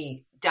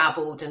definitely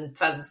dabbled and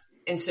fell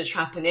into the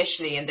trap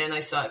initially, and then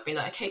I started being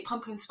like, okay,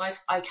 pumpkin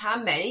spice I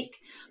can make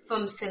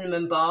from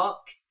cinnamon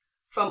bark,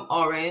 from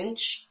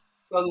orange,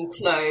 from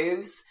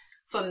cloves,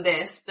 from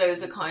this.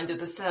 Those are kind of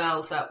the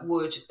smells that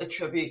would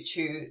attribute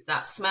to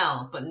that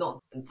smell, but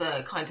not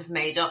the kind of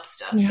made up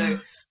stuff. Yeah. So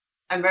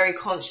I'm very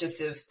conscious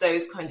of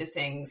those kind of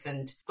things,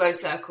 and glow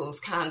circles,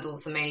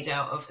 candles are made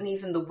out of, and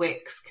even the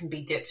wicks can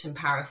be dipped in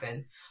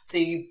paraffin. So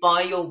you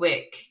buy your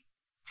wick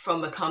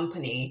from a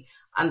company,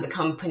 and the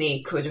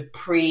company could have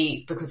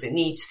because it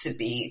needs to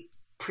be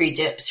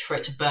pre-dipped for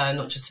it to burn,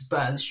 not just to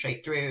burn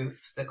straight through.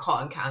 The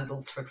cotton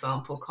candles, for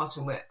example,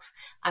 cotton wicks,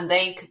 and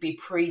they could be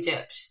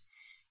pre-dipped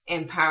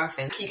in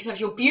paraffin. You could have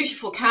your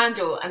beautiful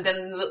candle, and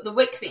then the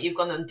wick that you've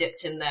gone and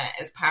dipped in there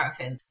is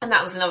paraffin. And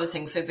that was another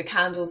thing. So the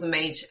candles are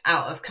made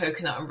out of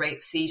coconut and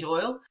rapeseed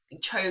oil. We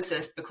chose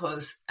this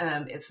because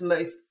it's the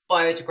most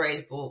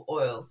biodegradable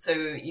oil. So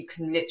you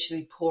can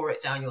literally pour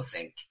it down your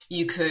sink.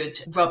 You could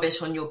rub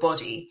it on your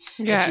body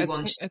if you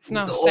wanted. It's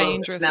not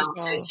dangerous.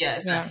 Yeah,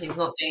 exactly. It's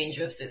not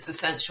dangerous. It's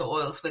essential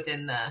oils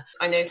within there.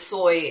 I know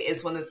soy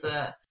is one of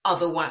the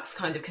other wax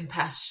kind of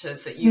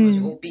competitors that you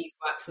would, or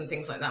beeswax and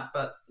things like that,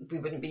 but we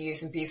wouldn't be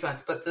using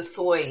beeswax. But the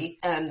soy,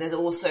 there's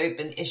also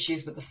been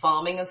issues with the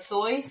farming of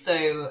soy.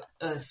 So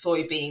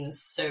soybeans,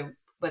 so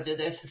whether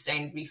they're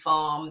sustainably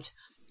farmed,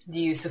 the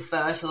use of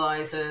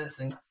fertilizers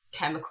and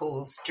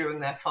chemicals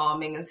during their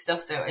farming and stuff.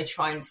 So I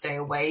try and stay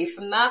away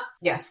from that.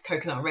 Yes,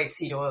 coconut and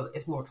rapeseed oil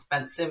is more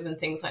expensive and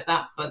things like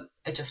that, but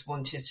I just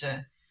wanted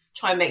to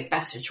try and make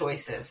better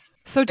choices.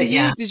 So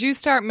did you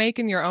start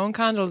making your own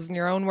candles in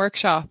your own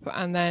workshop?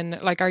 And then,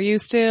 like, have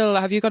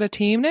you got a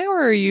team now,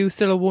 or are you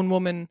still a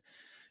one-woman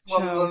show?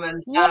 One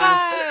woman.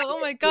 Wow! Oh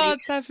my God,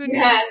 Stephanie.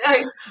 Yeah,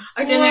 no,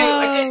 I don't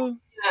know.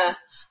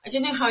 I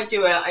don't know how I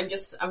do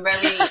it. I'm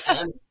very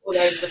all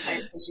over the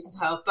place, as you can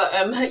tell. But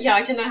I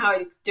don't know how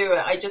I do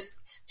it. I just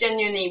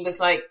genuinely was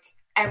like,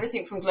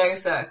 everything from Glow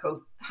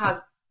Circle has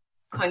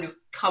kind of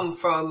come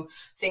from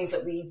things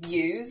that we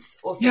use,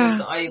 or things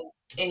that I'm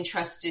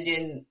interested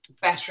in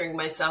bettering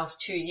myself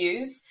to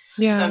use.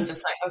 So I'm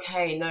just like,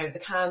 okay, no, the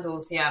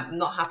candles, I'm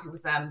not happy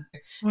with them.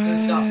 I'm going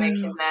to start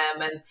making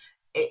them. And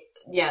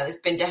it's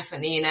been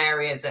definitely an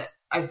area that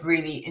I've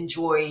really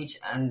enjoyed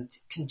and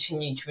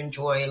continue to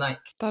enjoy. Like,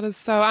 that is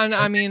so, and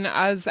I mean,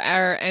 as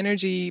our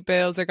energy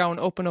bills are going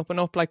up and up and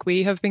up, like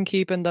we have been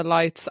keeping the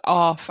lights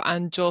off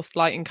and just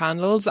lighting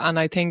candles, and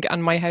I think,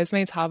 and my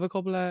housemates have a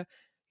couple of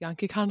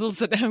Yankee candles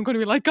that now I'm going to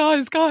be like,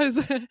 guys, it's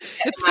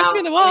sticking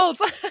in the walls.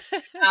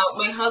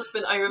 My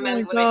husband, I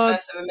remember when I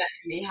first ever met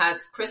him, he had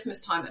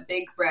Christmas time a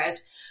big red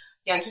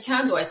Yankee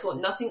candle. I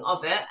thought nothing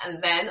of it,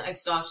 and then I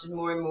started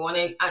more and more, and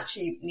I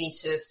actually need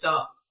to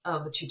start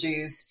the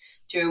to-dos,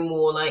 doing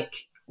more like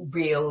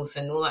reels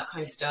and all that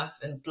kind of stuff,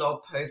 and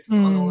blog posts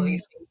on all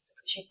these things,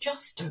 because you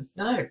just don't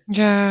know.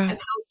 Yeah. And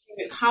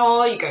how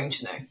are you going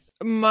to know?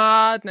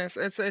 Madness.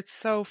 It's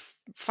so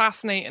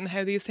fascinating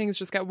how these things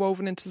just get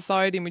woven into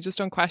society and we just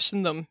don't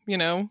question them, you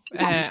know.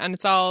 And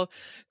it's all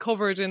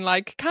covered in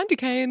like candy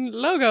cane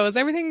logos.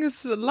 Everything is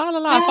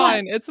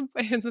fine. It's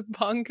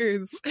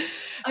bonkers.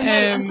 I know,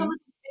 and some of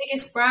the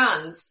biggest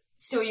brands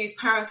still use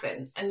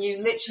paraffin, and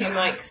you literally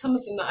like some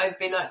of them that I'd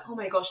be like, oh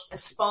my gosh,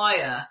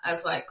 Aspire, I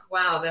was like,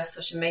 wow, they're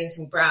such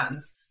amazing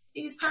brands.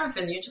 You use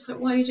paraffin. You're just like,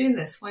 why are you doing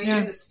this? Why are you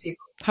doing this to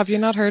people? Have you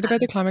not heard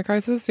about the climate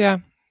crisis? Yeah.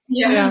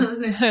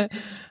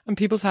 And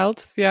people's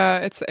health.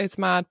 It's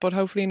mad, but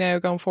hopefully now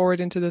going forward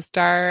into this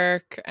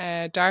darker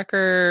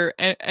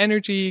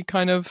energy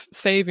kind of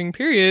saving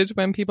period,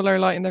 when people are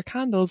lighting their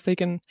candles, they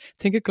can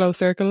think of Glow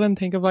Circle and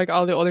think of like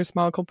all the other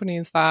small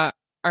companies that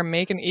are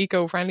making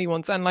eco-friendly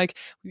ones. And like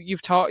you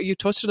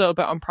touched a little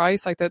bit on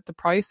price, like the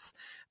price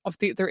of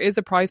there is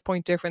a price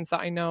point difference that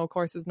I know, of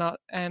course, is not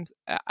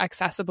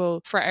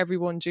accessible for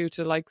everyone due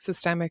to like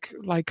systemic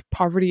like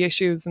poverty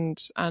issues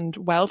and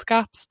wealth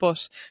gaps.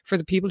 But for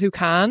the people who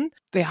can,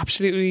 they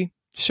absolutely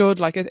should.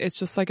 Like it's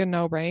just like a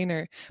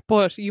no-brainer.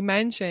 But you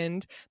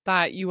mentioned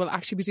that you will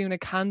actually be doing a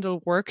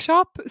candle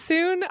workshop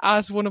soon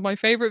at one of my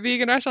favorite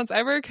vegan restaurants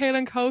ever, Kale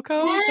and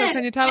Coco. Yes, so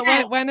can you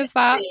tell when is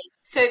that?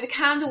 So the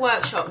candle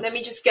workshop, let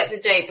me just get the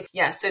date.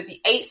 So the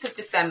 8th of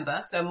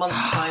December, so a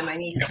month's time. I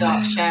need to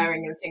start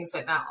sharing and things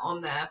like that on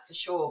there for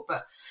sure.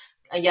 But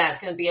it's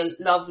going to be a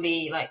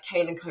lovely, like,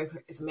 Kale and Coco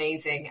is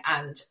amazing.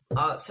 And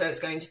so it's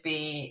going to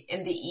be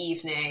in the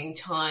evening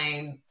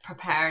time,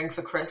 preparing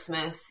for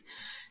Christmas.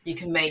 You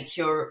can make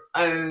your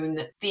own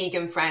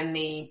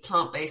vegan-friendly,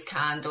 plant-based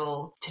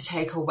candle to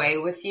take away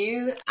with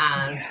you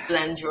and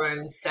blend your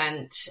own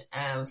scent.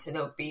 So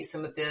there'll be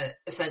some of the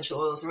essential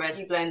oils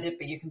already blended,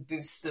 but you can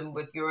boost them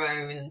with your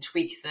own and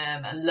tweak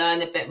them and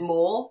learn a bit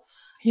more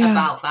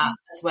about that,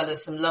 as well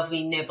as some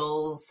lovely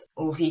nibbles,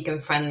 all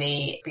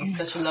vegan-friendly. It'll be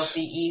such a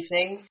lovely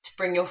evening to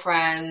bring your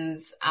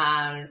friends,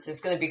 and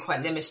it's going to be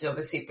quite limited,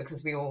 obviously,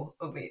 because we all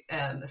will be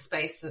the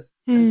space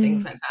and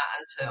things like that,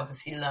 and to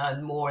obviously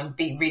learn more and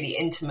be really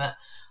intimate.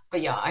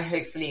 But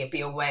hopefully it'll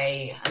be a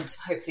way, and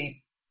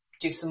hopefully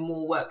do some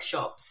more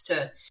workshops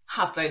to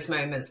have those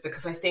moments,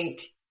 because I think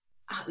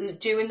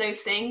doing those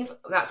things,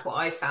 that's what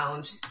I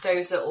found.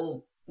 Those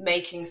little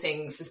making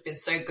things has been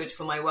so good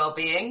for my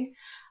well-being.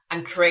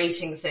 And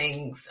creating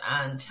things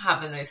and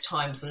having those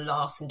times and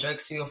laughs and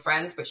jokes with your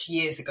friends, which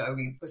years ago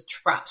we were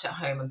trapped at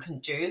home and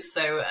couldn't do.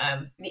 So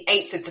the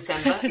 8th of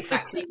December,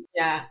 exactly.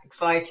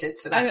 Excited.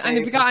 So that's and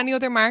have you got any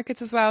other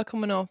markets as well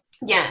coming up?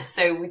 Yeah,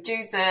 so we do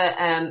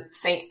the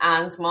St.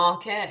 Anne's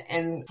Market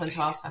in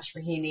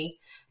Clontarf/Raheny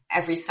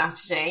every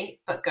Saturday,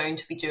 but going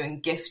to be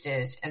doing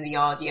Gifted in the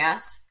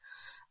RDS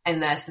in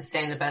their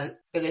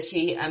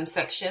sustainability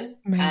section,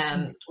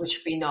 which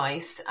would be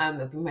nice.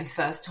 It'll be my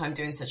first time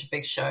doing such a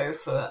big show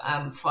for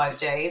 5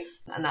 days,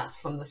 and that's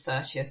from the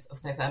 30th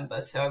of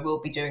November. So I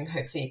will be doing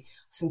hopefully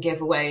some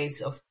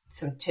giveaways of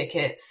some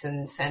tickets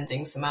and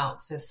sending some out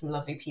to some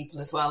lovely people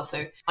as well.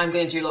 So I'm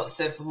going to do lots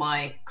of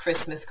my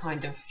Christmas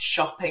kind of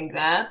shopping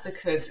there,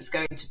 because it's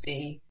going to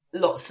be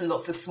lots and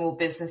lots of small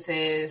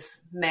businesses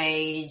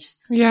made,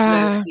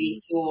 locally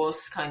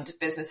sourced kind of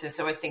businesses.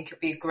 So I think it'd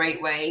be a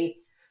great way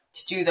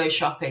to do that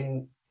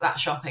shopping,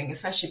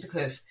 especially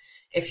because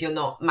if you're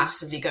not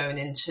massively going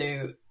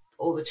into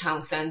all the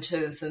town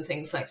centres and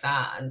things like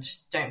that, and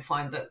don't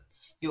find that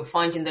you're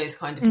finding those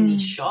kind of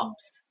niche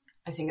shops,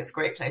 I think it's a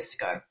great place to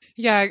go.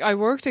 Yeah, I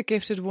worked at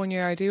Gifted 1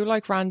 year. I do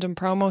like random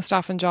promo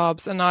staff and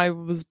jobs, and I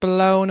was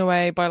blown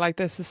away by like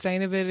the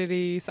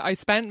sustainability. So I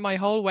spent my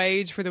whole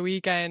wage for the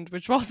weekend,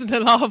 which wasn't a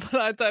lot,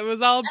 but it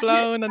was all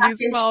blown on these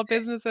small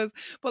businesses.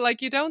 But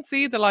like you don't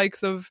see the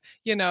likes of,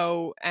 you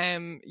know,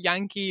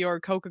 Yankee or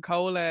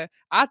Coca-Cola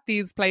at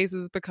these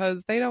places,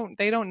 because they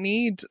don't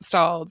need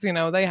stalls, you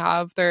know, they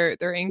have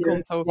their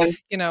income. So,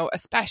 you know,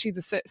 especially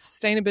the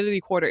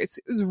sustainability quarter, it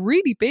was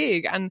really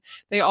big, and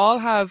they all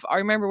have, I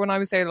remember when I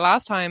was there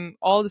last time,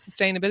 all the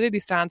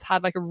sustainability stands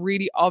had like a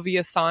really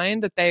obvious sign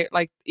that they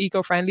like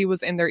eco-friendly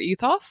was in their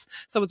ethos.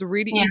 So it was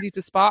really easy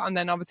to spot. And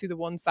then obviously the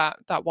ones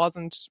that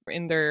wasn't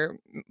in their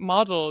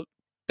model,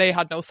 they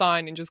had no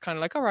sign and just kind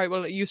of like, all right,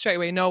 well, you straight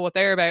away know what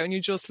they're about, and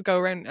you just go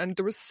around. And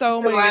there was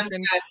so many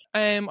different.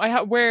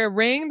 I wear a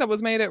ring that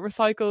was made out of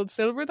recycled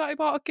silver that I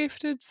bought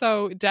gifted.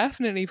 So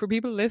definitely for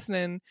people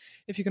listening,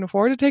 if you can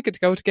afford a ticket to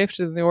go to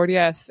Gifted in the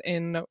RDS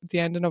in the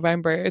end of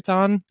November, it's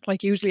on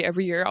like usually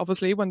every year,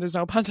 obviously when there's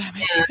no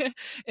pandemic.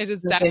 It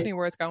is definitely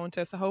worth going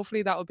to. So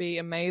hopefully that'll be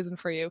amazing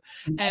for you.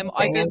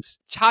 I could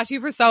chat to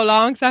you for so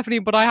long, Stephanie,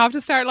 but I have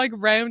to start like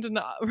rounding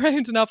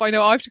up. I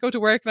know I have to go to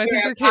work, and I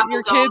think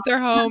your kids are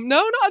home.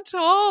 No, not at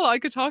all. I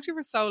could talk to you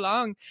for so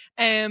long.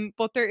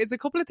 But there is a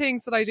couple of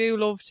things that I do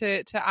love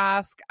to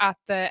ask at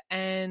the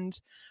end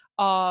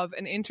of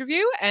an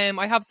interview.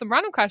 I have some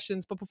random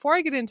questions, but before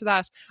I get into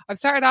that, I've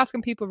started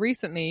asking people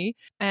recently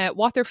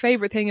what their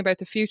favorite thing about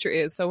the future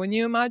is. So when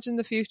you imagine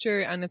the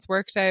future and it's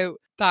worked out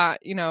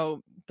that, you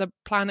know, the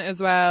planet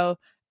as well,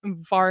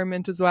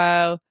 environment as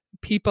well,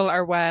 people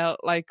are well,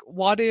 like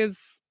what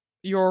is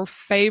your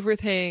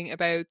favorite thing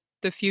about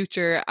the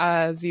future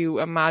as you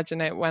imagine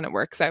it when it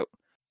works out?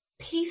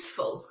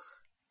 Peaceful.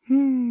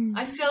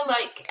 I feel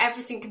like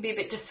everything can be a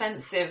bit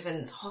defensive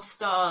and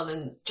hostile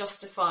and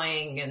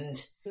justifying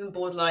and even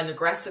borderline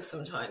aggressive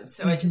sometimes.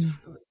 So I just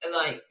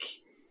like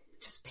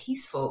just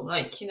peaceful,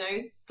 like, you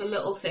know, the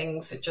little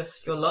things are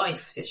just your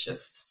life. It's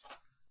just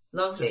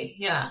lovely.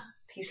 Yeah.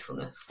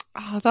 Peacefulness.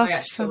 Oh,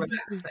 that's so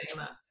relaxed saying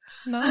that.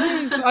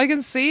 Nice. I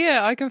can see it.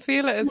 I can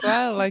feel it as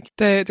well. Like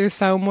there's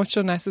so much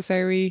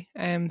unnecessary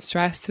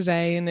stress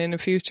today, and in the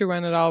future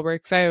when it all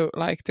works out,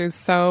 like there's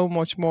so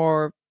much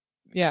more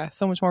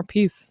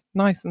peace.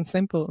 Nice and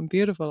simple and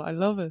beautiful. I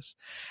love it.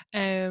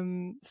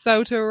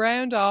 So to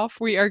round off,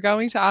 we are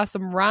going to ask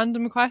some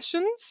random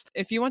questions.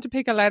 If you want to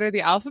pick a letter of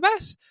the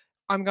alphabet,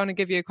 I'm going to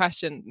give you a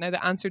question. Now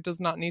the answer does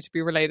not need to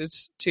be related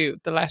to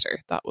the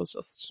letter. That was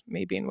just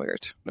me being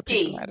weird.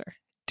 D. Letter.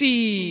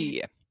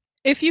 D.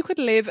 If you could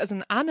live as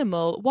an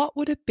animal, what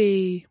would it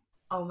be?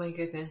 Oh my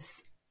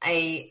goodness.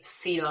 A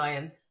sea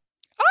lion.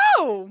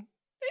 Oh,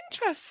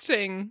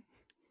 interesting.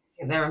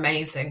 They're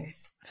amazing.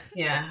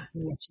 Yeah,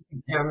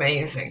 they're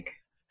amazing.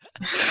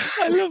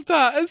 I love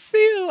that. A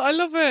seal. I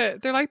love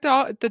it. They're like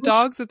the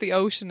dogs at the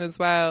ocean as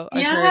well.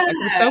 I've heard. Like,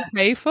 they're so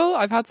playful.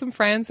 I've had some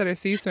friends that are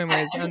sea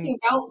swimmers. Everything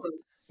about them.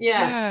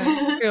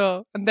 Yeah.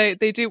 Cool. And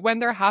they do, when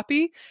they're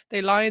happy,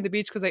 they lie on the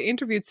beach, because I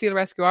interviewed Seal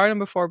Rescue Ireland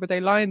before, but they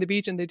lie on the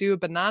beach and they do a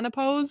banana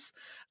pose,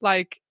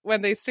 like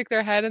when they stick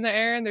their head in the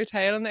air and their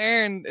tail in the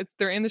air, and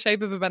they're in the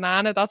shape of a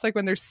banana. That's like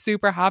when they're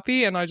super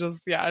happy, and I love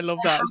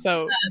that.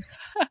 So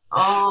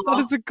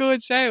that is a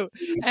good shout.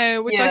 Would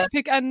you like to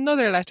pick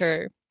another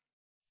letter?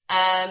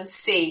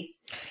 C.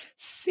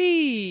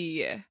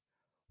 C.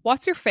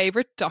 What's your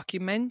favorite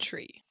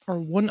documentary, or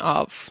one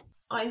of?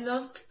 I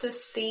loved the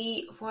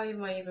Sea. Why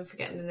am I even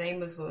forgetting the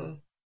name of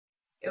them?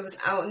 It was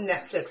out on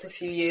Netflix a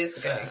few years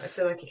ago. I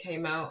feel like it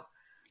came out.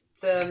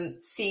 The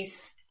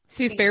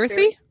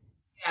Seaspiracy?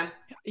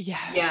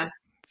 Yeah.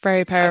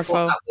 Very powerful. I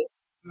thought that was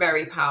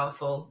very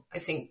powerful. I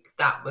think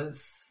that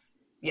was,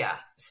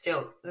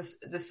 still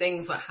the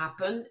things that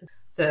happen,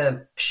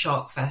 the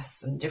shark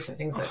fests and different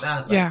things like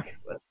that.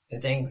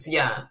 Things.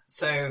 Yeah.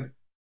 So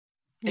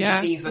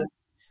just even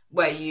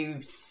where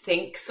you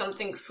think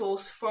something's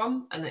sourced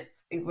from, and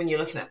when you're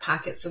looking at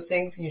packets of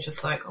things and you're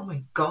just like, oh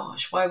my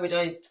gosh, why did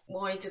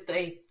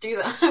they do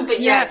that?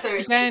 But so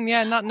again,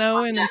 not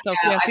knowing and stuff.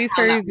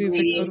 Seaspiracy is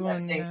a good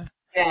one.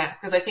 Yeah,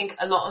 because I think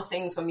a lot of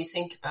things when we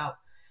think about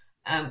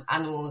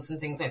animals and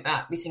things like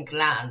that, we think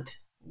land.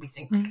 We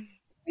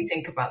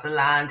think about the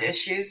land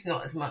issues,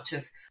 not as much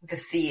as the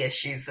sea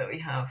issues that we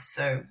have.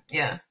 So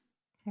yeah.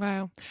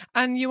 Wow.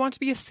 And you want to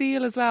be a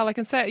seal as well. I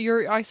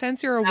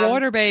sense you're a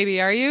water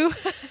baby, are you?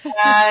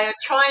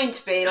 Trying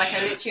to be. Like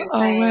I literally was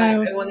saying, I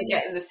want to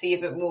get in the sea a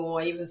bit more.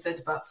 I even said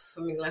about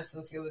swimming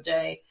lessons the other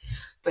day.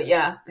 But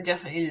I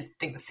definitely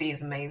think the sea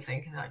is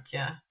amazing.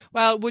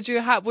 Well, would you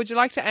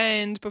like to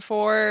end,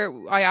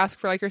 before I ask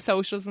for like your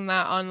socials and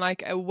that, on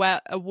like a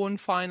one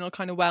final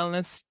kind of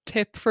wellness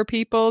tip for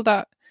people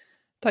that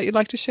you'd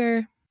like to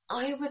share?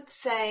 I would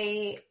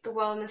say the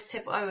wellness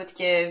tip I would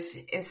give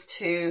is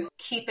to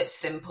keep it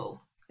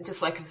simple.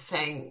 Just like I was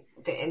saying,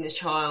 the inner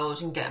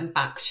child and getting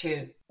back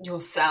to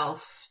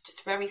yourself,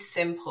 just very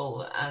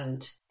simple.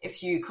 And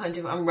if you kind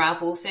of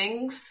unravel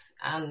things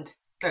and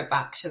go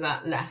back to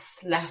that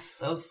less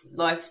of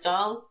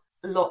lifestyle,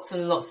 lots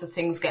and lots of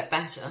things get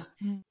better.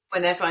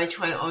 Whenever I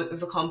try and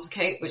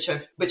overcomplicate, which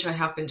I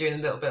have been doing a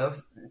little bit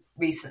of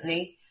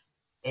recently,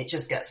 it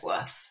just gets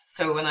worse.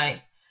 So when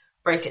I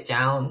break it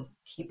down,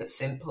 keep it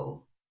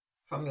simple,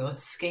 from your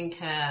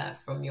skincare,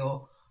 from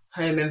your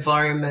home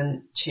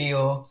environment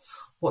to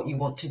what you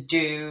want to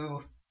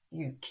do.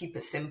 You keep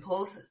it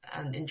simple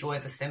and enjoy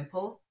the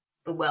simple.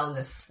 The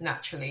wellness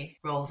naturally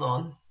rolls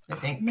on, I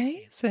think.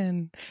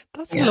 Amazing.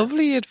 That's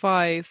lovely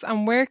advice.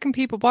 And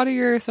what are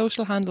your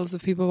social handles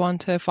if people want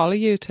to follow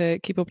you to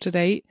keep up to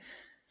date?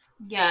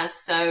 Yeah,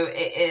 so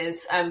it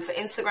is for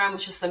Instagram,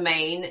 which is the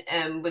main,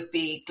 would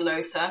be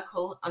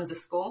glowcircle_.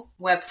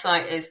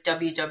 Website is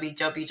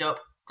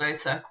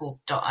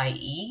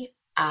www.glowcircle.ie,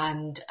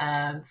 and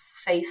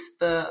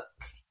Facebook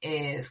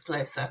is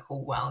Glow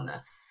Circle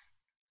Wellness.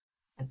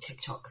 and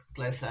TikTok,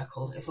 Glow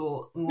Circle. It's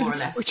all more or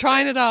less. We're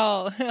trying it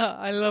all.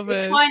 I love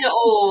it. Trying it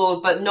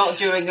all, but not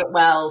doing it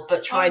well,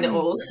 but trying it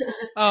all.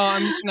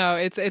 No,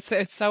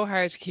 it's so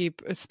hard to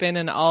keep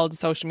spinning all the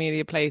social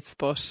media plates,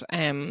 but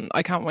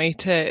I can't wait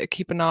to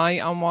keep an eye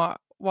on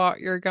what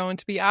you're going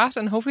to be at,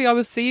 and hopefully I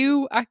will see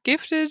you at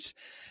Gifted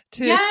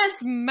to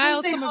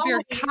smell some of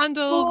your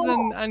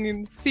candles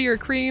and see your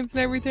creams and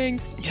everything.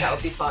 That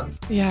would be fun.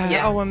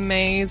 Yeah. Oh,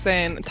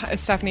 amazing.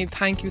 Stephanie,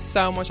 thank you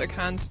so much. I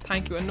can't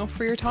thank you enough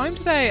for your time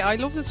today. I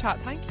love this chat.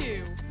 Thank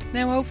you.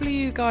 Now, hopefully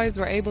you guys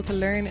were able to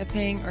learn a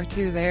thing or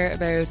two there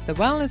about the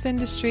wellness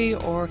industry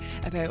or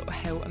about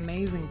how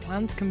amazing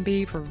plants can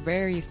be for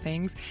various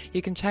things.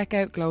 You can check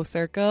out Glow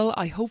Circle.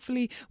 I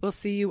hopefully will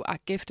see you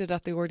at Gifted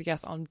at the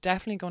RDS. I'm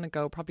definitely going to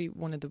go, probably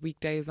one of the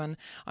weekdays when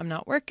I'm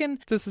not working.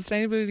 The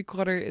sustainability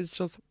quarter is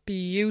just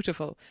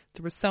beautiful.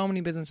 There were so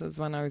many businesses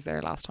when I was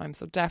there last time,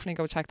 so definitely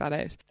go check that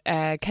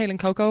out. Kale and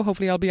Coco,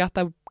 hopefully I'll be at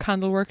the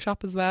candle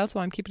workshop as well, so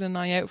I'm keeping an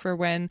eye out for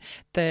when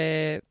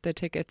the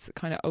tickets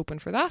kind of open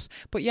for that.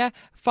 But yeah,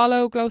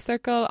 follow Glow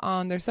Circle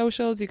on their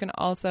socials. You can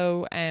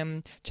also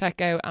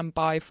check out and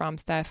buy from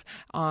Steph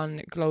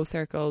on Glow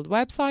Circle's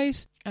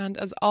website. And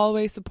as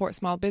always, support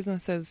small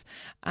businesses.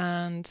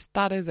 And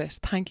that is it.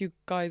 Thank you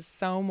guys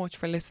so much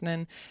for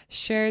listening.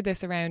 Share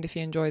this around if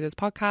you enjoy this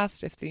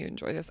podcast, if you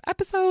enjoy this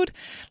episode.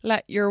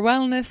 Let your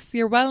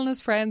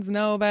wellness friends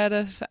know about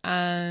it.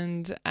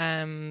 And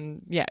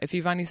if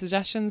you have any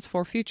suggestions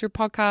for future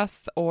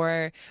podcasts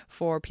or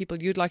for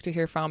people you'd like to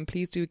hear from,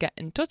 please do get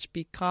in touch,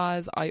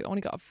 because I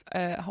only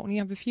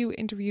have a few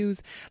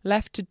interviews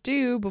left to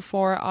do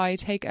before I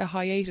take a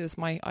hiatus.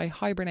 I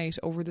hibernate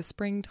over the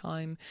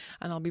springtime,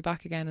 and I'll be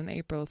back again in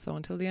April. So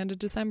until the end of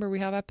December we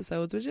have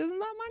episodes, which isn't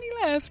that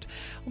many left.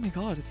 Oh my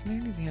god, it's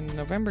nearly the end of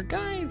November,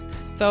 guys.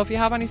 So if you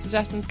have any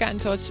suggestions, get in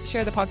touch,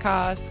 share the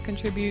podcast,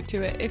 contribute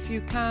to it if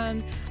you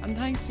can, and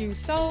thank you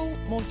so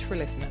much for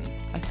listening.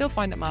 I still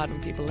find it mad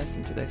when people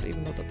listen to this,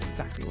 even though that's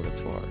exactly what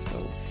it's for.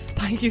 So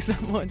thank you so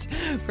much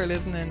for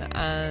listening,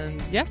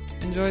 and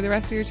enjoy the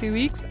rest of your 2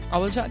 weeks. I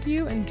will chat to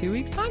you in 2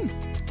 weeks time.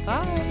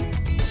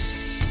 Bye.